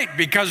sound great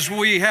because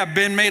we have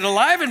been made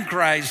alive in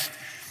Christ.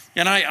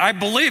 And I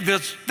believe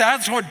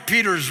that's what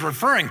Peter's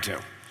referring to.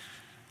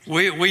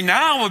 We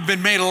now have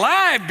been made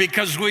alive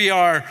because we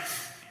are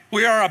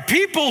a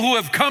people who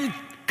have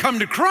come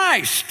to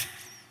Christ.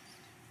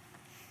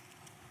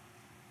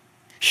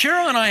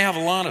 Cheryl and I have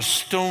a lot of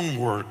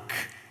stonework,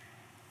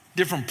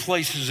 different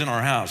places in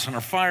our house. In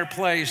our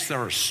fireplace, there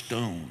are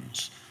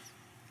stones.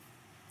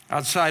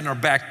 Outside in our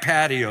back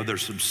patio,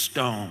 there's some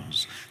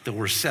stones that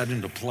were set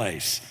into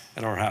place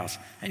at our house.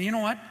 And you know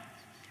what?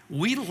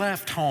 We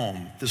left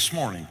home this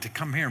morning to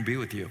come here and be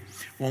with you.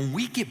 When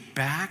we get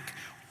back,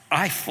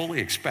 I fully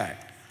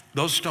expect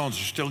those stones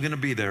are still going to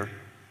be there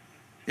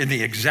in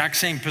the exact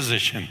same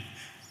position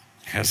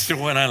as to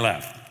when I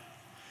left.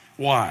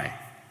 Why?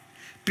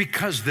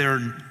 Because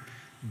they're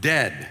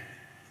dead.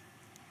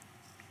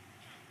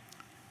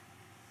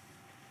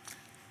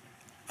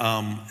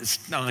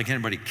 It's not like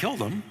anybody killed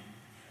them.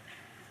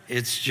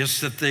 It's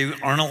just that they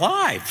aren't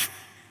alive.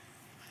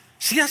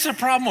 See, that's the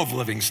problem with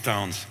living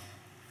stones.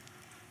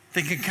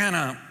 They can kind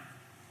of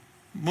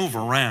move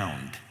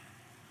around.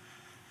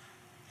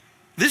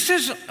 This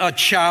is a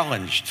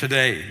challenge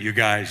today, you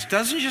guys. It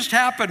doesn't just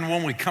happen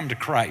when we come to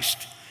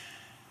Christ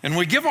and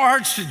we give our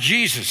hearts to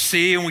Jesus,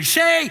 see, and we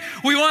say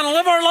we want to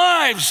live our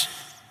lives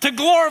to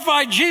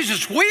glorify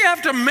Jesus. We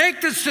have to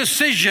make this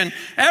decision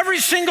every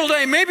single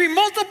day, maybe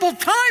multiple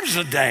times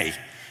a day,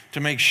 to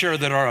make sure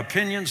that our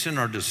opinions and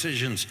our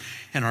decisions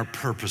and our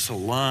purpose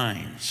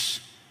aligns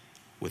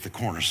with the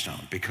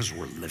cornerstone because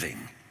we're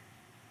living.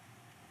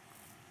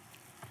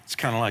 It's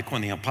kind of like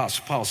when the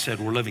Apostle Paul said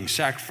we're living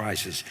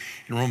sacrifices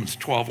in Romans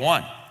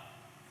 12:1.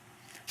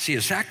 See,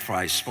 a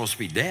sacrifice is supposed to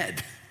be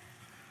dead.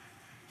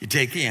 You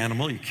take the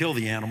animal, you kill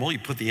the animal, you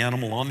put the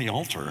animal on the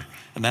altar,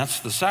 and that's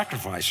the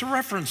sacrifice, a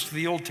reference to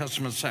the Old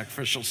Testament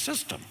sacrificial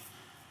system.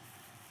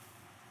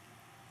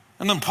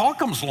 And then Paul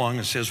comes along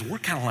and says, we're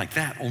kind of like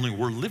that, only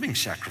we're living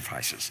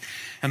sacrifices.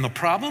 And the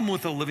problem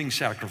with a living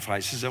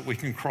sacrifice is that we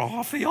can crawl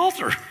off the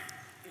altar.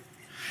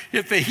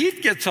 If the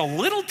heat gets a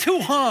little too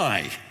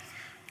high,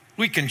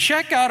 we can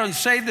check out and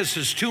say, this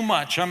is too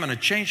much. I'm going to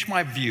change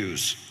my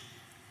views.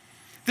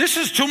 This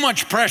is too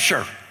much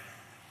pressure.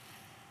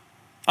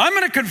 I'm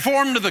going to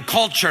conform to the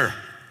culture.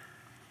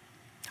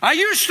 I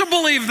used to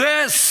believe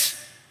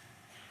this,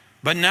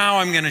 but now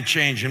I'm going to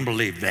change and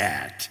believe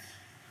that.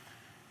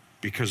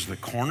 Because the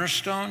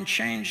cornerstone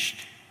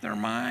changed their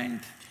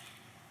mind?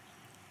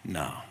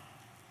 No.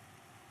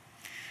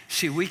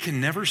 See, we can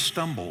never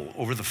stumble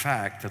over the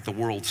fact that the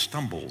world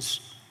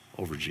stumbles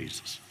over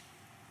Jesus.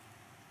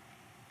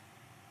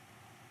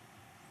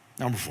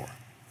 Number 4,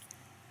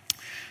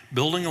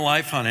 building a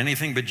life on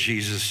anything but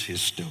Jesus is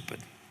stupid.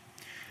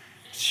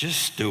 It's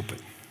just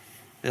stupid.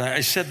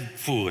 I said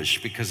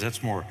foolish because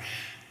that's more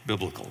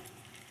biblical.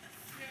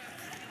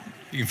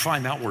 You can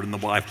find that word in the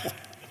Bible.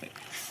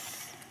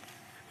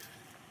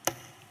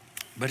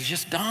 But it's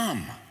just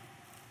dumb.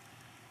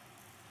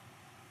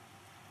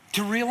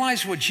 To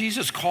realize what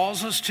Jesus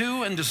calls us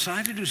to and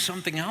decide to do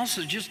something else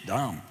is just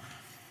dumb.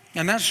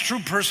 And that's true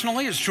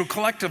personally, it's true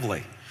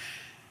collectively.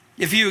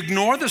 If you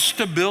ignore the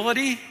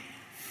stability,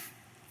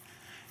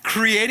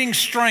 creating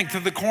strength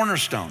of the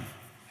cornerstone,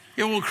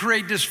 it will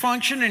create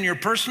dysfunction in your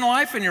personal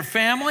life and your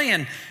family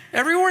and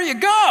everywhere you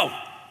go,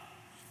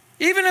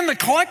 even in the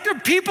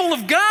collective people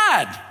of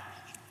God.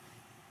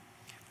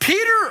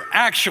 Peter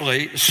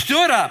actually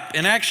stood up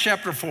in Acts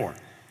chapter 4.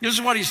 This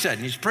is what he said,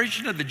 and he's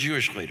preaching to the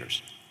Jewish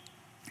leaders.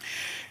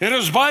 It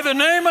is by the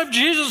name of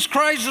Jesus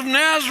Christ of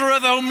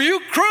Nazareth, whom you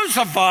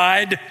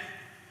crucified,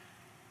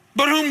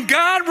 but whom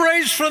God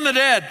raised from the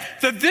dead,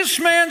 that this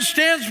man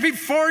stands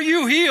before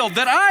you healed,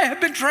 that I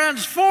have been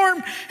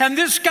transformed, and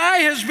this guy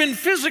has been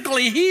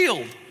physically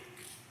healed.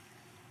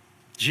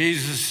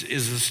 Jesus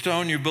is the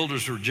stone you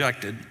builders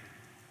rejected,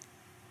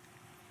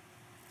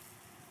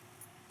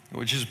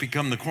 which has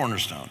become the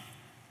cornerstone.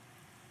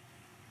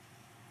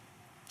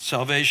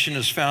 Salvation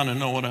is found in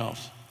no one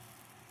else.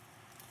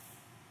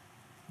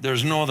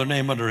 There's no other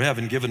name under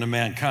heaven given to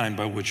mankind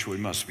by which we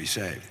must be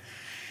saved.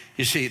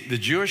 You see, the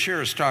Jewish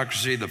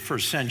aristocracy of the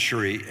first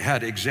century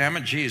had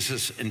examined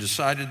Jesus and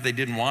decided they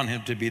didn't want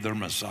him to be their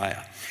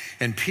Messiah.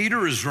 And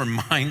Peter is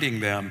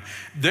reminding them,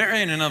 there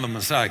ain't another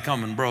Messiah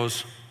coming,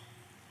 bros.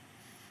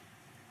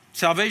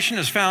 Salvation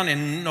is found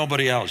in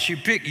nobody else.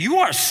 You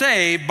are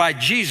saved by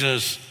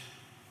Jesus,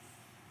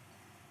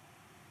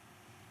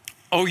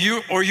 or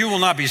you will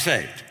not be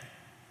saved.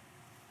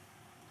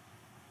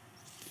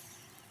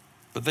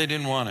 But they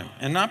didn't want him.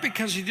 And not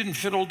because he didn't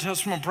fit Old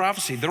Testament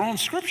prophecy, their own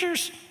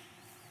scriptures.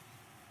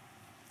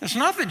 It's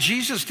not that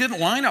Jesus didn't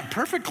line up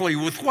perfectly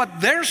with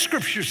what their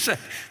scripture said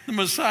the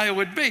Messiah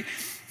would be.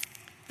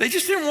 They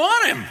just didn't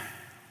want him.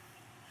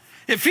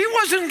 If he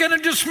wasn't going to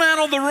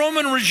dismantle the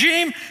Roman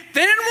regime,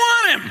 they didn't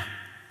want him.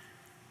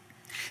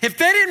 If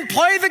they didn't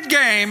play the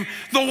game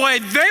the way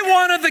they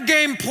wanted the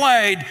game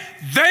played,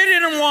 they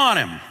didn't want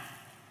him.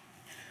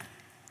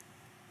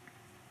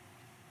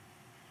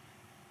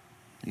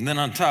 And then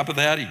on top of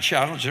that, he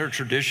challenged their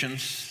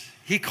traditions.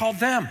 He called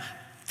them.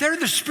 They're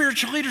the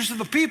spiritual leaders of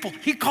the people.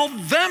 He called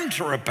them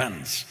to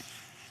repentance.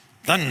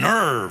 The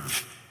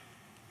nerve.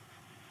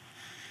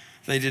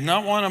 They did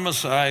not want a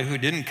Messiah who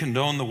didn't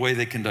condone the way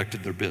they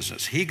conducted their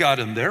business. He got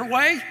in their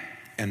way,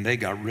 and they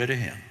got rid of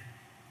him.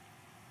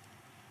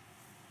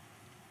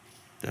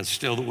 That's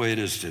still the way it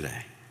is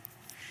today.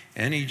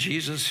 Any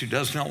Jesus who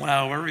doesn't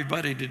allow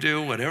everybody to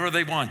do whatever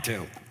they want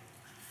to,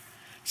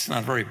 it's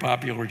not very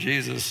popular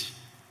Jesus.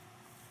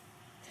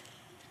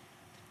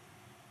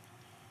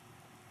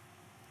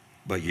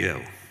 But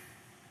you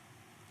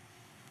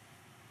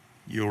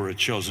are a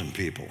chosen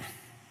people.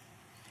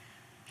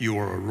 You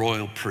are a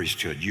royal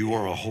priesthood. You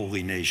are a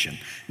holy nation.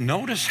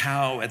 Notice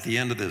how at the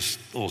end of this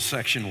little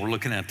section we're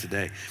looking at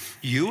today,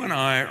 you and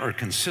I are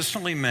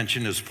consistently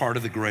mentioned as part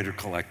of the greater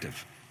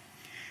collective.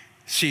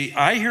 See,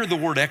 I hear the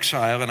word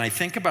exile and I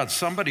think about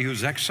somebody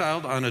who's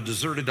exiled on a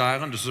deserted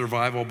island to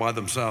survive all by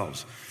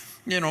themselves.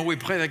 You know, we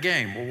play the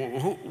game.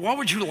 What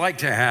would you like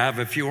to have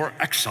if you were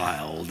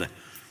exiled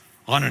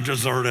on a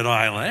deserted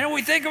island? And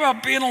we think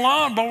about being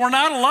alone, but we're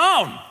not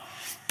alone.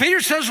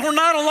 Peter says we're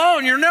not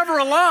alone. You're never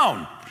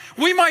alone.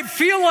 We might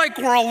feel like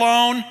we're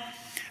alone.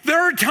 There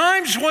are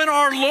times when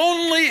our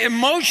lonely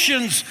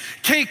emotions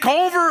take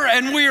over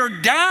and we are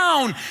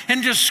down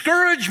and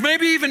discouraged,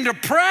 maybe even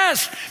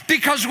depressed,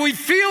 because we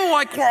feel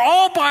like we're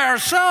all by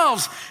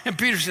ourselves. And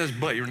Peter says,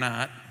 but you're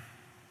not.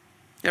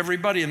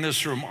 Everybody in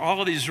this room,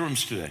 all of these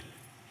rooms today,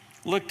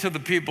 look to the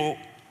people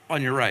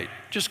on your right.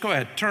 Just go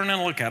ahead, turn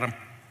and look at them.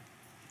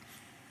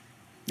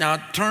 Now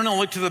turn and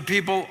look to the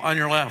people on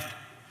your left.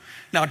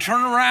 Now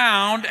turn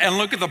around and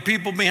look at the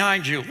people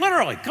behind you.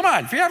 Literally, come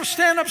on. If you have to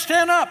stand up,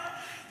 stand up.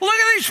 Look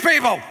at these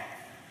people.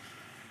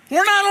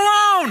 We're not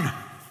alone.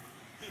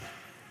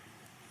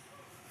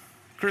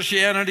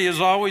 Christianity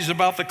is always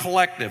about the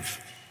collective.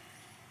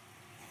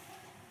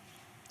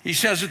 He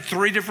says it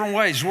 3 different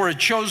ways. We're a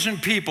chosen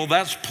people,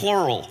 that's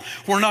plural.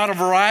 We're not a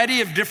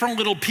variety of different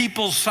little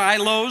people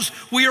silos.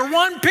 We are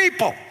one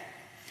people.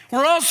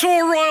 We're also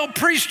a royal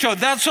priesthood,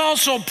 that's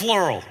also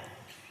plural.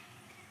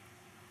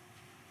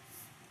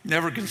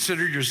 Never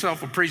considered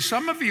yourself a priest.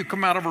 Some of you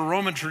come out of a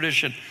Roman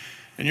tradition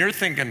and you're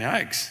thinking,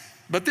 yikes.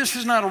 But this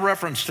is not a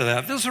reference to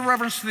that. This is a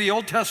reference to the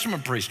Old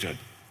Testament priesthood.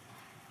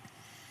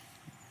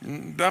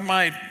 That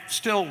might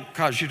still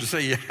cause you to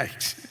say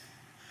yikes.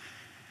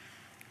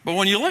 But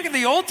when you look at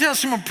the Old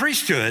Testament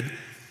priesthood,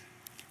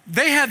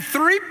 they had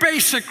 3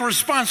 basic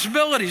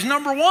responsibilities.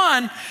 Number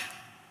 1,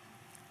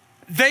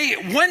 they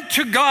went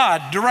to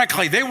God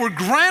directly. They were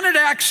granted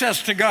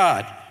access to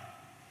God.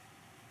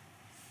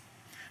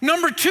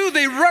 Number 2,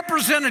 they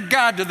represented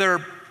God to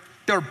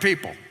their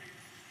people.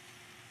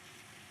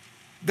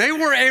 They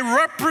were a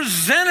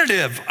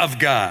representative of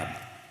God.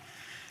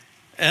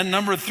 And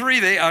number 3,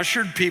 they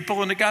ushered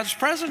people into God's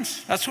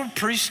presence. That's what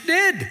priests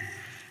did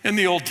in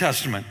the Old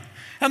Testament.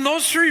 And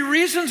those 3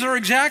 reasons are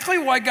exactly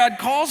why God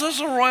calls us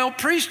a royal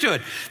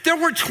priesthood. There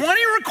were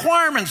 20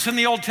 requirements in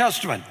the Old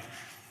Testament.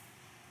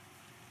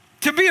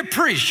 To be a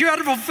priest, you had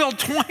to fulfill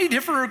 20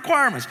 different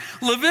requirements.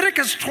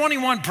 Leviticus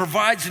 21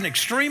 provides an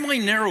extremely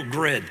narrow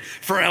grid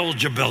for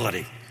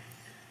eligibility.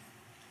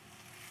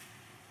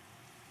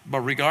 But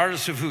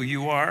regardless of who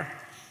you are,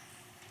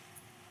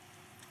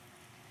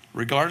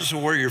 regardless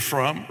of where you're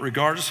from,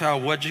 regardless of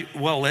how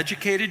well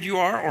educated you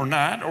are or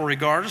not, or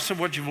regardless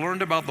of what you've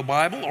learned about the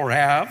Bible or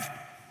have,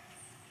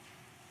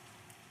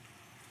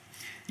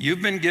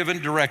 you've been given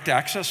direct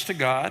access to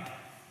God.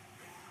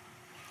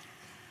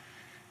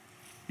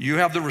 You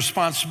have the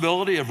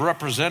responsibility of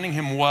representing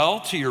Him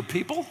well to your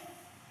people,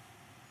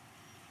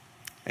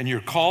 and you're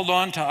called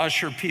on to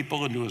usher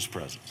people into His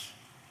presence,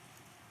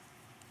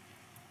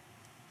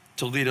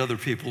 to lead other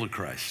people to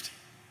Christ.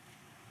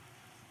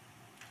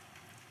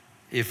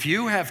 If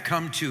you have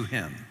come to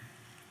Him,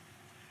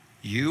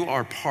 you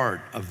are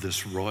part of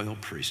this royal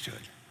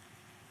priesthood.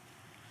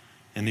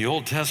 In the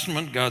Old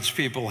Testament, God's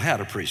people had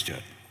a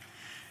priesthood.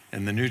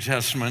 In the New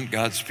Testament,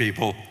 God's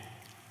people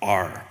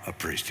are a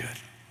priesthood.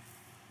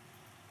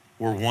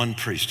 We're one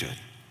priesthood.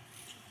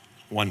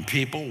 One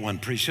people, one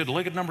priesthood.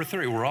 Look at number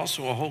 3. We're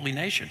also a holy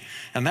nation,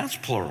 and that's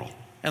plural.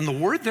 And the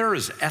word there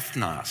is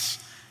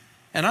ethnos.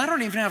 And I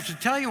don't even have to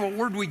tell you what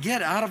word we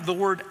get out of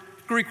the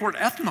Greek word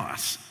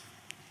ethnos.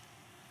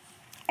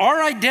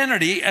 Our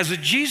identity as a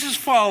Jesus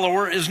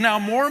follower is now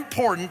more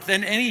important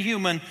than any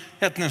human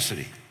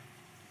ethnicity.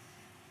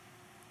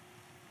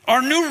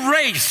 Our new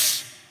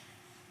race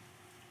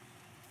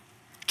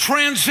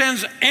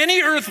transcends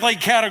any earthly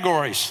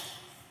categories.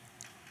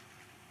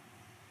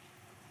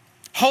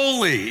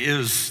 Holy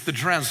is the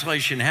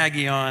translation.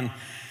 Hagion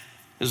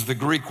is the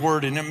Greek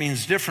word, and it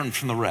means different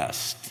from the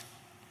rest.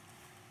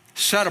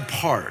 Set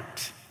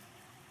apart.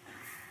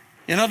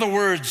 In other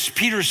words,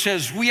 Peter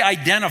says we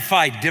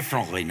identify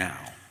differently now.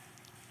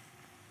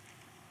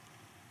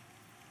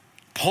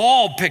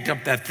 Paul picked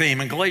up that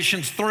theme in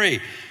Galatians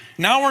 3.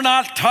 Now we're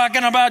not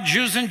talking about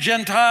Jews and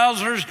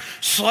Gentiles or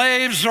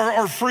slaves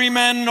or free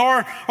men,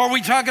 nor are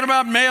we talking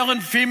about male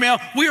and female.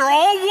 We are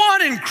all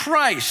one in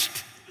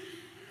Christ.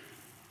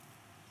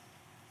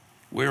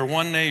 We are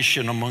one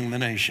nation among the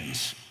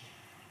nations.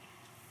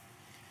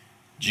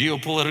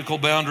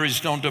 Geopolitical boundaries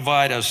don't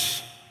divide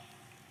us.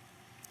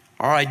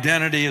 Our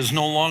identity is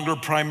no longer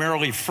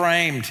primarily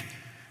framed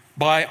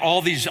by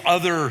all these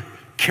other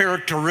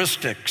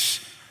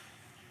characteristics.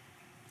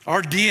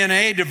 Our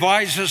DNA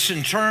divides us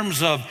in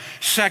terms of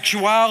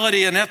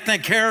sexuality and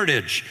ethnic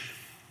heritage.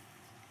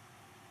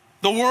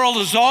 The world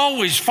has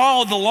always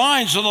followed the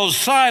lines of those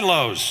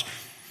silos.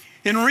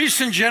 In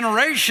recent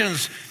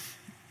generations,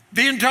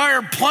 the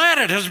entire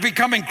planet has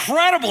become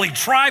incredibly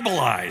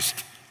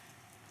tribalized.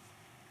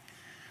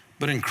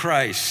 But in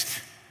Christ,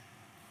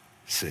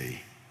 see,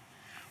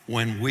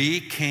 when we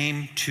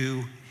came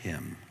to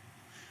Him,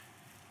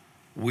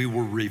 we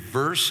were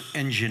reverse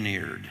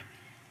engineered.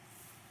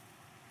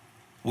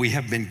 We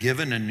have been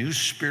given a new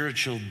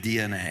spiritual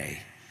DNA,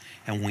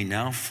 and we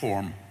now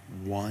form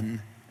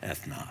one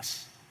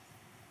ethnos.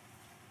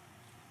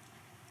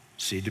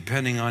 See,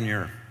 depending on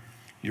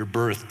your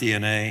birth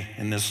DNA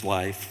in this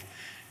life,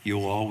 you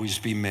will always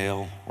be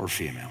male or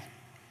female.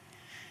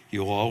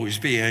 You will always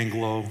be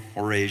Anglo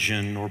or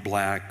Asian or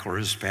black or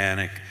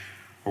Hispanic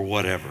or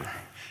whatever.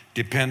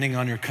 Depending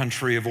on your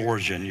country of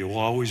origin, you will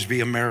always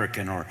be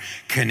American or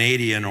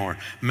Canadian or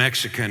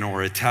Mexican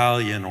or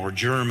Italian or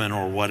German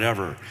or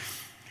whatever.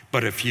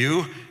 But if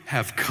you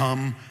have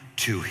come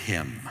to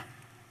Him,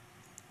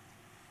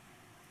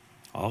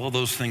 all of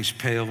those things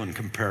pale in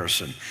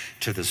comparison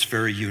to this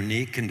very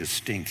unique and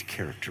distinct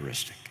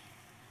characteristic.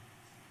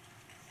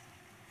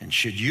 And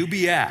should you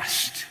be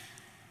asked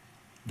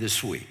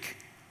this week,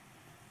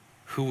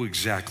 who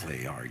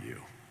exactly are you?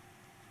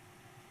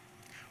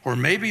 Or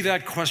maybe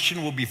that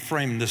question will be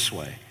framed this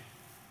way: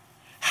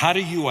 how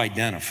do you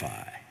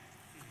identify?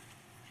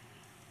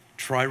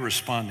 Try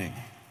responding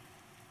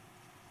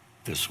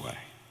this way: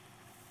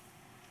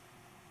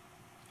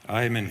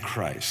 I am in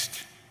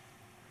Christ.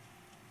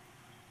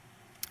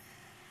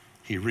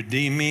 He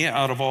redeemed me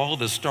out of all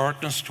this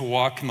darkness to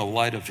walk in the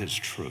light of his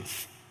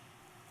truth.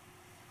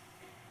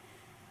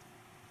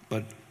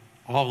 But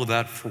all of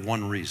that for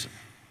one reason: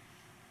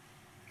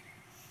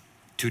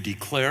 to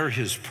declare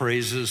his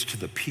praises to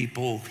the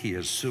people he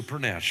has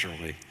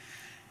supernaturally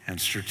and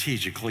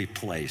strategically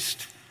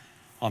placed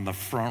on the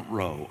front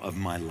row of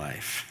my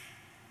life.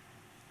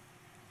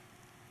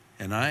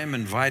 And I am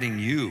inviting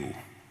you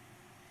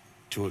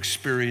to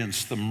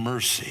experience the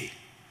mercy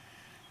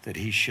that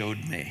he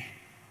showed me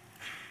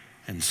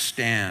and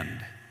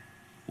stand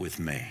with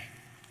me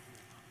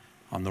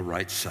on the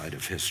right side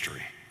of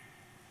history.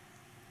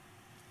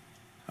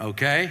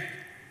 Okay?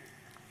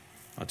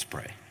 Let's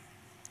pray.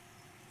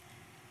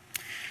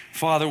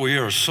 Father, we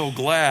are so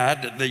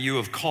glad that you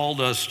have called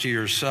us to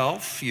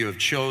yourself. You have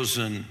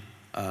chosen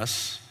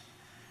us.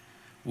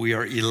 We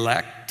are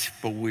elect,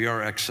 but we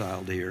are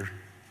exiled here.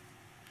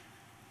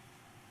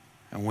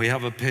 And we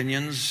have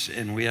opinions,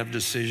 and we have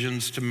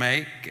decisions to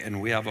make, and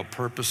we have a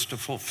purpose to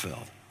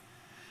fulfill.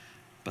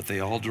 But they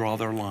all draw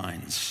their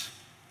lines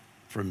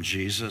from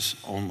Jesus,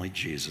 only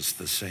Jesus,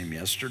 the same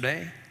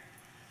yesterday,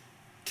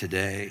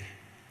 today,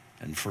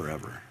 and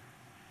forever.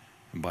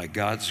 And by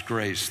God's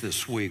grace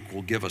this week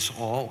will give us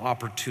all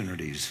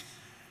opportunities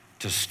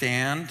to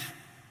stand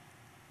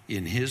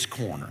in his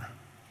corner,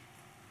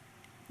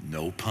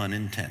 no pun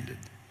intended.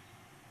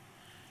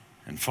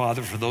 And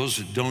Father, for those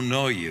that don't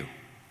know you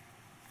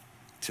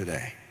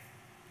today,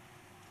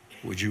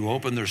 would you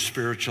open their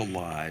spiritual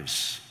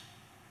lives?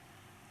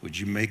 Would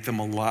you make them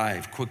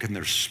alive, quicken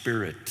their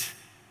spirit?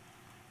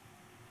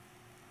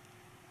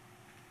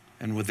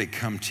 And would they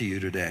come to you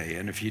today?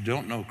 And if you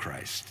don't know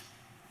Christ,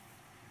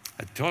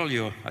 I told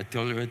you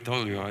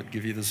I'd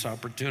give you this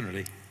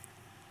opportunity.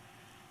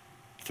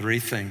 3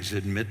 things: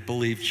 admit,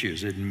 believe,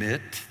 choose.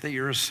 Admit that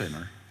you're a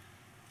sinner.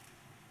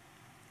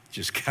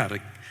 Just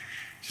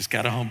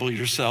gotta humble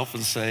yourself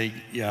and say,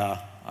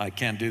 yeah, I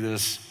can't do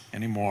this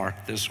anymore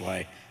this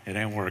way. It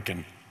ain't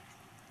working.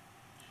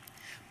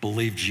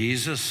 Believe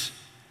Jesus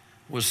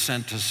was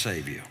sent to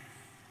save you,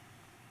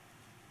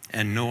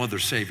 and no other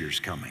Savior's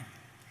coming.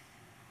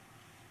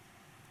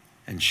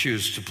 And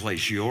choose to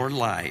place your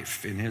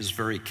life in his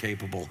very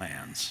capable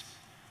hands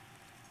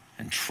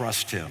and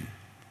trust him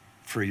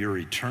for your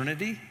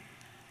eternity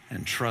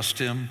and trust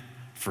him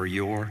for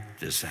your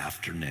this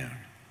afternoon.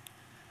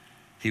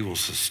 He will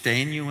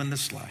sustain you in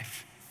this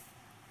life,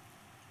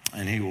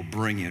 and he will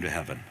bring you to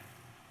heaven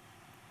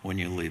when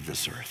you leave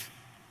this earth.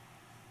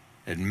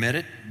 Admit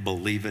it,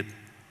 believe it,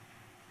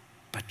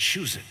 but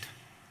choose it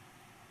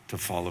to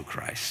follow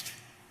Christ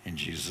in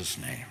Jesus'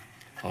 name.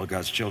 All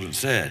God's children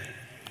said,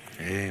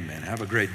 amen. Have a great day.